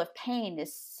level of pain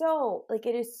is so, like,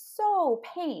 it is so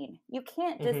pain. You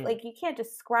can't just like, you can't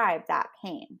describe that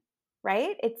pain,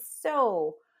 right? It's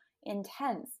so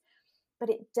intense, but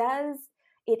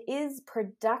it is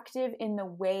productive in the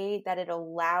way that it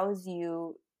allows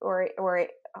you, or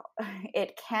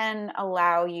it can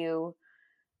allow you,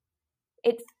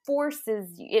 it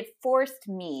forced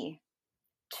me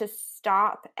to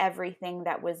stop everything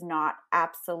that was not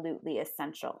absolutely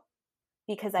essential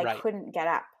because I Right. couldn't get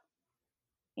up.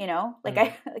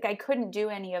 Like I couldn't do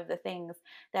any of the things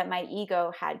that my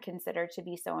ego had considered to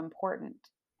be so important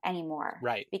anymore,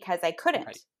 Right. because I couldn't.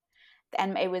 Right.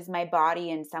 And it was my body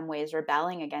in some ways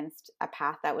rebelling against a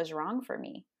path that was wrong for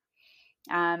me.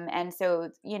 And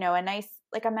so, a nice,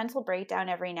 like a mental breakdown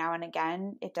every now and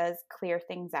again, it does clear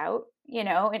things out,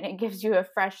 and it gives you a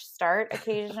fresh start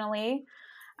occasionally.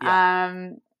 Yeah.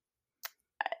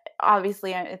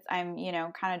 Obviously I'm,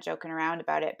 kind of joking around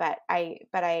about it, but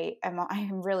I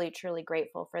am really truly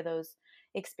grateful for those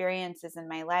experiences in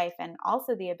my life, and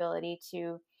also the ability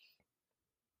to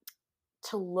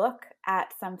look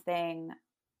at something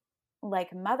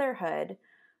like motherhood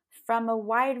from a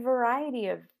wide variety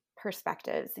of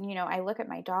perspectives. And, I look at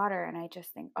my daughter and I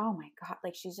just think, oh my God,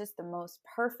 like she's just the most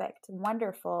perfect,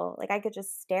 wonderful, like I could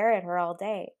just stare at her all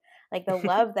day. Like the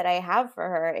love that I have for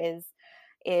her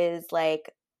is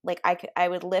like I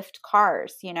would lift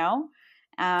cars,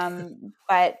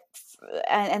 but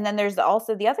and then there's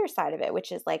also the other side of it,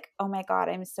 which is like, oh my God,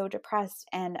 I'm so depressed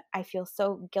and I feel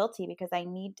so guilty because I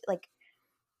need, like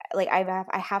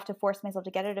I have to force myself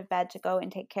to get out of bed to go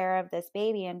and take care of this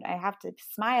baby, and I have to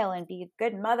smile and be a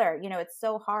good mother. It's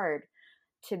so hard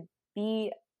to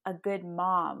be a good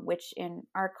mom, which in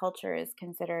our culture is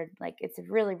considered like, it's a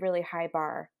really, really high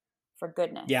bar for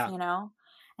goodness, Yeah.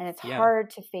 and it's Yeah.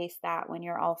 hard to face that when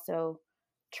you're also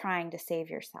trying to save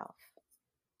yourself.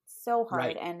 So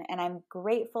hard. Right. And I'm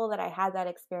grateful that I had that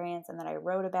experience and that I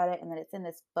wrote about it and that it's in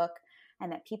this book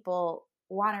and that people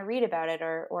want to read about it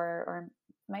or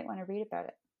might want to read about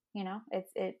it.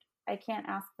 I can't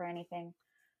ask for anything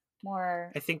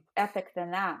more I think epic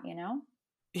than that,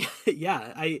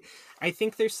 yeah, I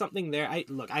think there's something there. I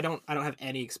don't have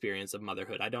any experience of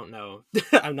motherhood. I don't know.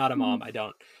 I'm not a mom. I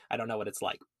don't know what it's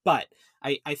like. But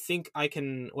I think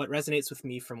what resonates with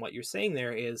me from what you're saying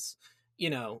there is,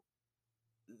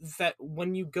 that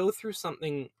when you go through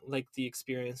something like the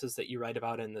experiences that you write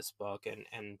about in this book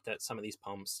and that some of these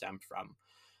poems stem from,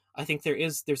 I think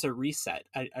there's a reset.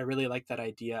 I really like that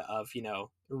idea of,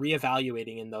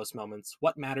 reevaluating in those moments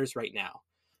what matters right now.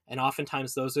 And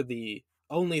oftentimes those are the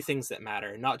only things that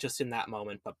matter, not just in that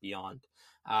moment, but beyond.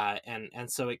 And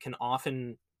so it can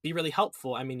often be really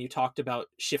helpful. I mean, you talked about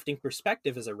shifting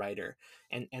perspective as a writer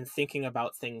and thinking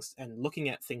about things and looking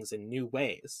at things in new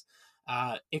ways.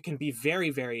 It can be very,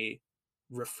 very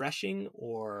refreshing,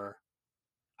 or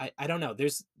I don't know.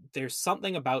 There's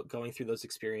something about going through those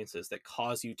experiences that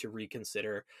cause you to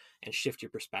reconsider and shift your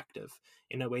perspective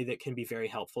in a way that can be very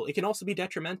helpful. It can also be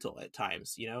detrimental at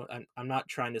times. I'm not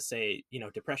trying to say,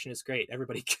 depression is great.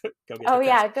 Everybody go get depressed.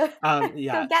 Yeah, go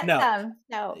yeah, go get no, some.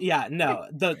 No. Yeah, no.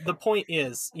 The point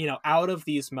is, out of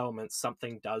these moments,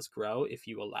 something does grow if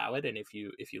you allow it and if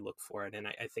you look for it. And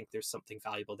I think there's something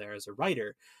valuable there as a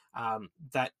writer,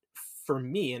 that for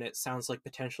me, and it sounds like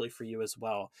potentially for you as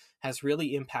well, has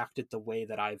really impacted the way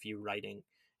that I view writing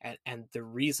and the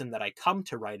reason that I come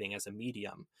to writing as a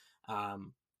medium.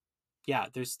 Yeah,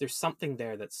 there's something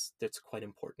there that's quite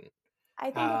important. I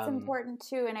think it's important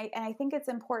too, and I think it's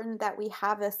important that we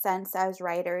have a sense as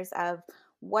writers of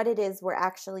what it is we're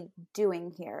actually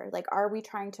doing here. Like, are we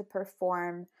trying to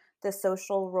perform the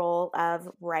social role of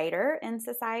writer in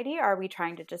society? Are we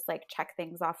trying to just like check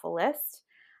things off a list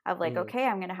of like, okay,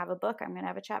 I'm going to have a book, I'm going to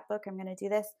have a chat book, I'm going to do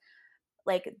this?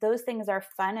 like those things are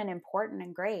fun and important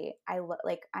and great. I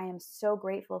am so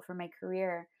grateful for my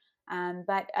career.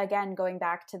 But again, going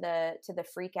back to the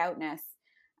freak outness,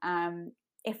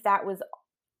 if that was,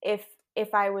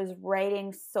 if I was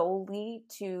writing solely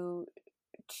to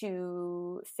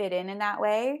fit in that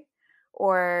way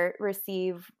or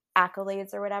receive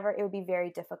accolades or whatever, it would be very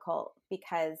difficult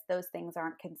because those things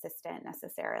aren't consistent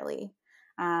necessarily.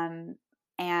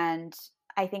 And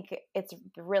I think it's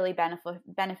really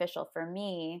beneficial for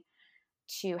me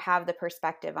to have the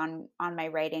perspective on my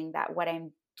writing that what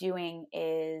I'm doing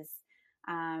is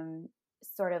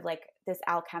sort of like this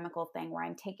alchemical thing where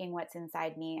I'm taking what's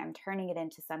inside me, I'm turning it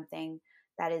into something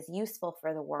that is useful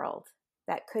for the world,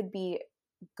 that could be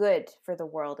good for the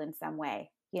world in some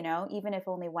way, you know, even if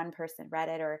only one person read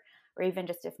it, or even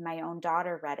just if my own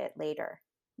daughter read it later,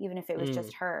 even if it was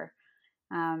just her.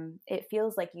 It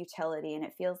feels like utility, and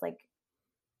it feels like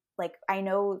I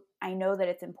know that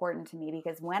it's important to me,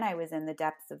 because when I was in the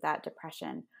depths of that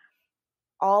depression,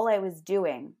 all I was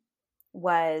doing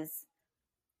was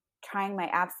trying my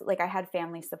absolute, like I had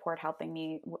family support helping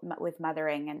me with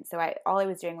mothering. And so all I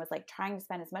was doing was like trying to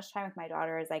spend as much time with my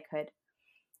daughter as I could.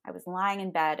 I was lying in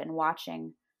bed and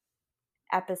watching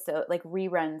like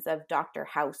reruns of Dr.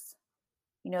 House.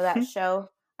 You know that show?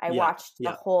 I watched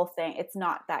the whole thing. It's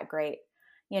not that great.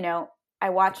 You know, I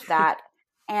watched that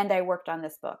and I worked on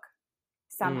this book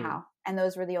somehow. And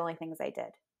those were the only things I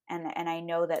did. And I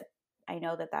know that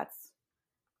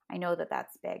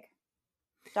that's big.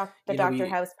 The Dr.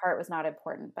 House part was not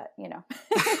important, but you know,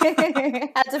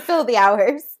 had to fill the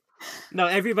hours. No,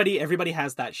 everybody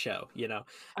has that show, you know.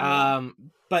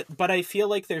 But I feel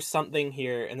like there's something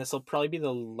here, and this will probably be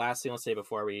the last thing I'll say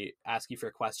before we ask you for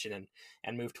a question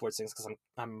and move towards things, because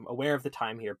I'm aware of the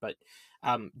time here. But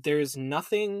there's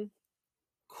nothing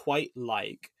quite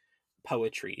like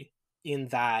poetry in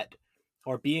that,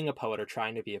 or being a poet or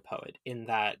trying to be a poet, in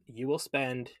that you will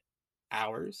spend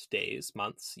hours, days,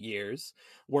 months, years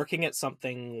working at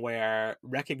something where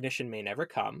recognition may never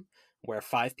come, where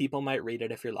 5 people might read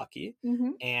it if you're lucky,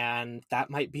 and that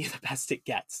might be the best it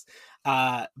gets.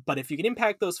 But if you can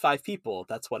impact those 5 people,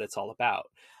 that's what it's all about.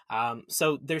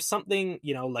 So there's something,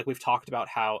 you know, like we've talked about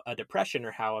how a depression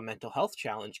or how a mental health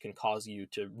challenge can cause you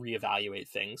to reevaluate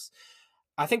things.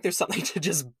 I think there's something to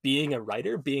just being a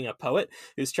writer, being a poet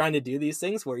who's trying to do these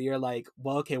things where you're like,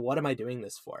 well, okay, what am I doing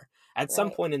this for? At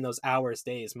some point in those hours,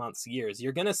 days, months, years,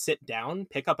 you're going to sit down,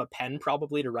 pick up a pen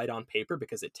probably to write on paper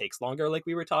because it takes longer, like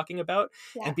we were talking about,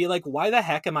 and be like, why the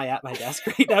heck am I at my desk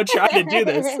right now trying to do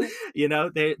this? You know,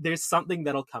 there's something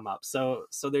that'll come up. So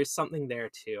there's something there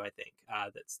too, I think,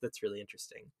 that's really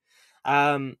interesting.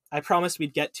 I promised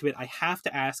we'd get to it. I have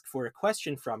to ask for a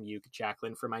question from you,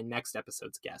 Jacqueline, for my next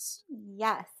episode's guest.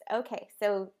 Yes. Okay.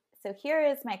 So here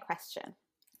is my question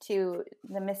to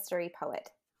the mystery poet.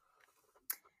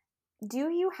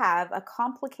 Do you have a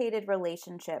complicated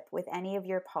relationship with any of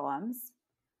your poems?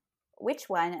 Which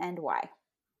one and why?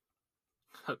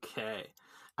 Okay.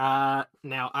 Now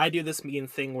I do this mean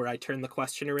thing where I turn the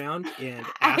question around and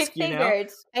ask you now.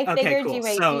 I figured cool. You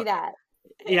might do that.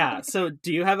 Yeah. So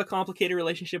do you have a complicated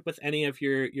relationship with any of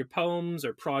your poems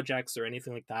or projects or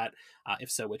anything like that? If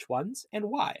so, which ones and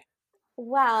why?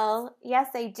 Well, yes,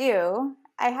 I do.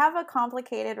 I have a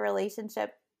complicated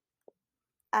relationship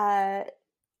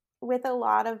with a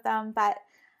lot of them, but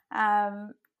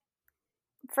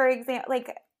for example,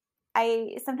 like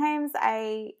I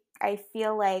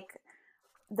feel like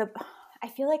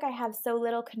I have so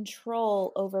little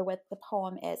control over what the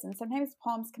poem is, and sometimes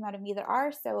poems come out of me that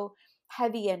are so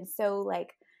heavy and so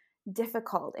like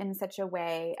difficult in such a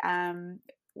way,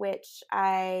 which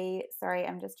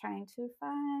I'm just trying to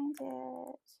find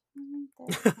it.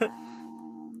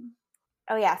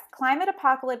 Oh yes, Climate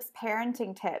Apocalypse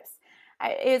Parenting Tips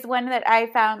is one that I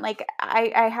found like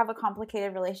I have a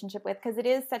complicated relationship with, because it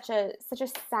is such a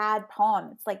sad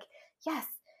poem. It's like, yes,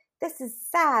 this is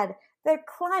sad. The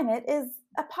climate is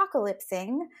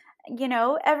apocalypsing, you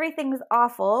know, everything's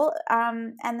awful.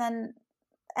 And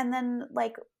then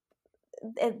like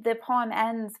the poem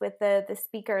ends with the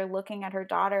speaker looking at her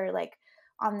daughter like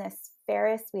on this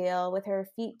Ferris wheel with her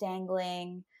feet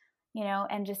dangling, you know,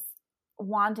 and just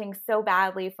wanting so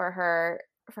badly for her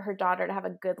daughter to have a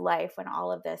good life when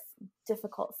all of this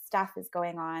difficult stuff is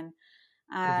going on.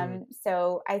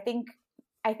 So I think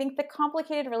the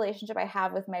complicated relationship I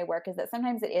have with my work is that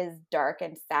sometimes it is dark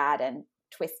and sad and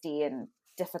twisty and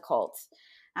difficult.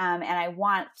 And I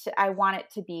want it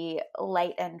to be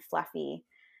light and fluffy.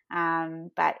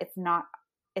 But it's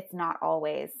not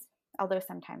always, although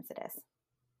sometimes it is.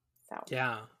 So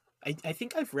yeah, I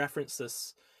think I've referenced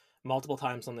this multiple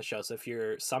times on the show. So if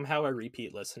you're somehow a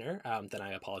repeat listener, then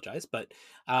I apologize. But,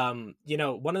 you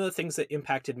know, one of the things that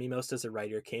impacted me most as a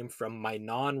writer came from my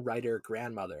non-writer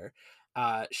grandmother.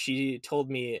 She told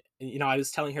me, you know, I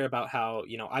was telling her about how,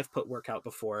 you know, I've put work out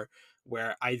before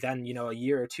where I then, you know, a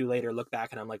year or two later look back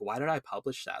and I'm like, why did I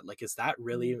publish that? Like, is that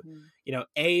really, you know,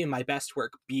 A, my best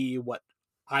work, B, what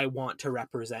I want to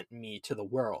represent me to the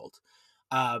world?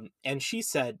 And she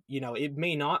said, you know, it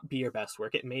may not be your best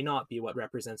work. It may not be what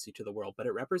represents you to the world, but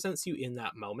it represents you in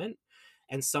that moment.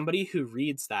 And somebody who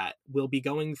reads that will be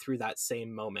going through that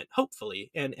same moment, hopefully,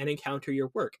 and encounter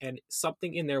your work, and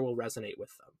something in there will resonate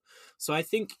with them. So I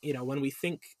think, you know, when we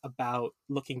think about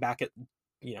looking back at,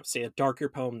 you know, say a darker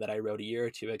poem that I wrote a year or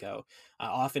two ago,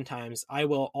 oftentimes I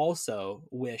will also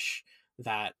wish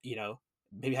that, you know,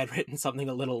 maybe I'd written something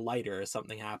a little lighter or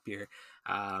something happier.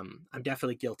 I'm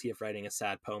definitely guilty of writing a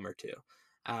sad poem or two.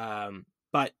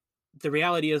 But the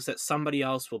reality is that somebody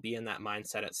else will be in that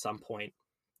mindset at some point.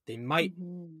 They might,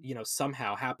 you know,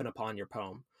 somehow happen upon your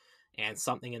poem, and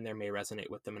something in there may resonate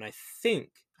with them. And I think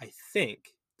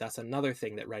that's another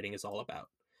thing that writing is all about.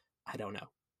 I don't know.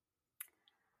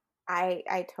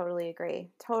 I totally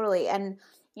agree. Totally. And,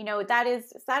 you know, that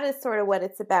is sort of what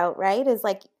it's about, right? Is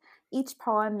like each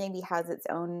poem maybe has its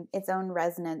own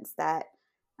resonance that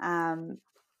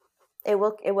it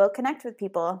will connect with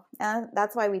people. And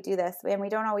that's why we do this. And we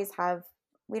don't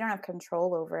have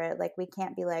control over it. Like, we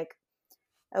can't be like,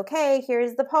 okay,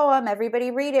 here's the poem, everybody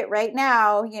read it right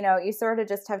now. You know, you sort of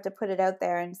just have to put it out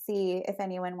there and see if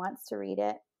anyone wants to read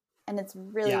it. And it's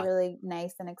really, really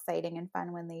nice and exciting and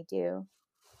fun when they do.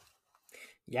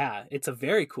 Yeah, it's a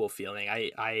very cool feeling.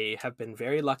 I have been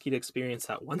very lucky to experience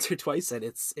that once or twice, and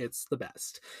it's the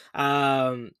best.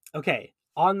 Okay,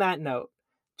 on that note,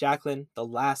 Jacqueline, the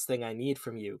last thing I need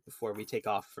from you before we take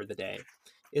off for the day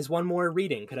is one more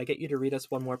reading. Could I get you to read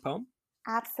us one more poem?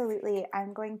 Absolutely.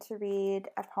 I'm going to read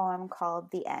a poem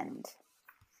called The End.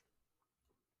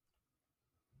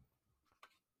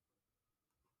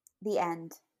 The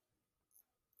End.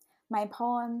 My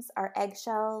poems are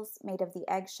eggshells made of the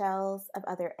eggshells of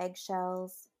other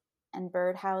eggshells, and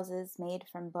birdhouses made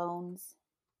from bones.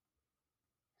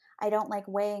 I don't like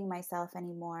weighing myself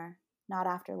anymore, not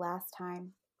after last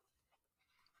time.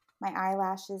 My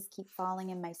eyelashes keep falling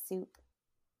in my soup.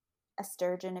 A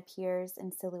sturgeon appears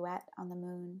in silhouette on the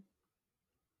moon.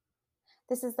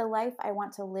 This is the life I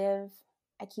want to live.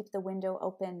 I keep the window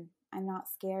open. I'm not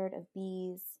scared of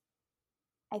bees.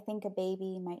 I think a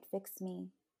baby might fix me.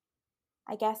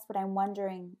 I guess what I'm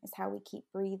wondering is how we keep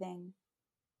breathing,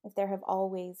 if there have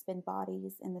always been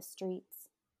bodies in the streets.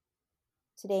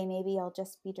 Today maybe I'll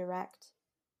just be direct.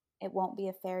 It won't be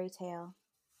a fairy tale.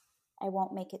 I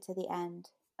won't make it to the end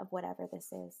of whatever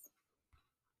this is.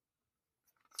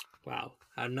 Wow,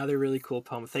 another really cool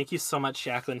poem. Thank you so much,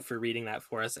 Jacqueline, for reading that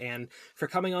for us and for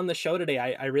coming on the show today.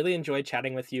 I really enjoyed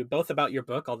chatting with you, both about your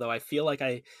book, although I feel like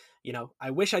I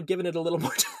wish I'd given it a little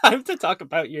more time to talk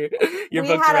about your book directly. We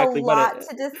had a lot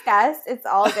to discuss. It's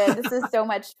all good. This is so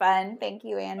much fun. Thank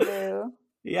you, Andrew.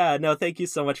 Yeah, no, thank you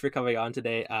so much for coming on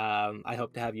today. I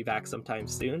hope to have you back sometime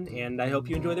soon, and I hope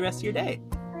you enjoy the rest of your day.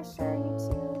 For sure, you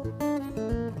too.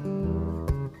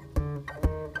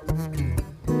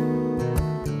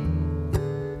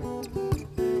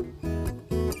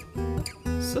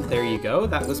 So there you go.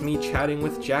 That was me chatting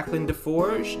with Jacqueline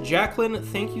Deforge. Jacqueline,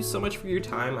 thank you so much for your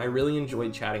time. I really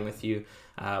enjoyed chatting with you.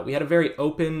 We had a very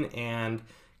open and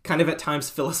kind of at times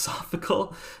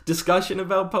philosophical discussion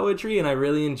about poetry, and I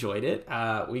really enjoyed it.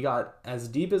 We got as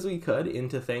deep as we could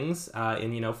into things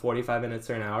in 45 minutes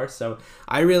or an hour, so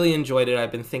I really enjoyed it.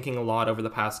 I've been thinking a lot over the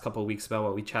past couple of weeks about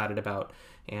what we chatted about,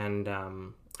 and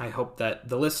I hope that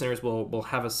the listeners will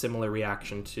have a similar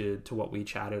reaction to what we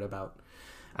chatted about.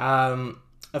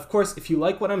 Of course, if you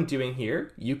like what I'm doing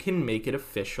here, you can make it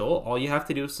official. All you have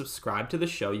to do is subscribe to the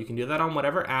show. You can do that on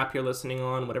whatever app you're listening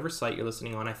on, whatever site you're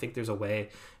listening on. I think there's a way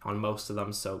on most of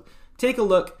them. So take a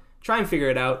look, try and figure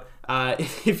it out.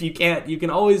 If you can't, you can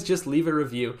always just leave a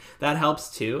review. That helps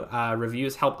too.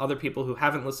 Reviews help other people who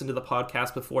haven't listened to the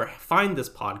podcast before find this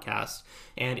podcast,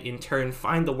 and in turn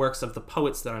find the works of the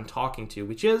poets that I'm talking to,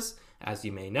 which is, as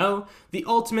you may know, the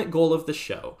ultimate goal of the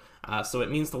show. So it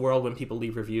means the world when people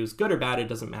leave reviews, good or bad, it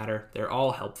doesn't matter. They're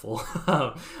all helpful.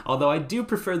 Although I do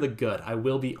prefer the good, I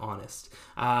will be honest.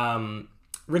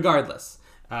 Regardless,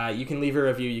 you can leave a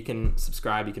review, you can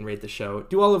subscribe, you can rate the show,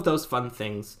 do all of those fun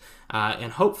things.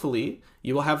 And hopefully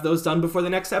you will have those done before the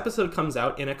next episode comes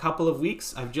out in a couple of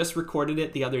weeks. I've just recorded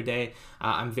it the other day.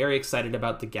 I'm very excited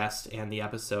about the guest and the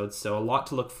episode, so a lot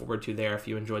to look forward to there. If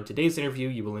you enjoyed today's interview,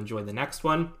 you will enjoy the next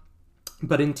one.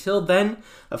 But until then,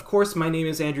 of course, my name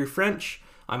is Andrew French.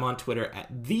 I'm on Twitter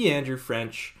at the Andrew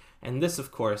French, and this,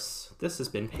 of course, this has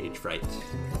been Page Fright.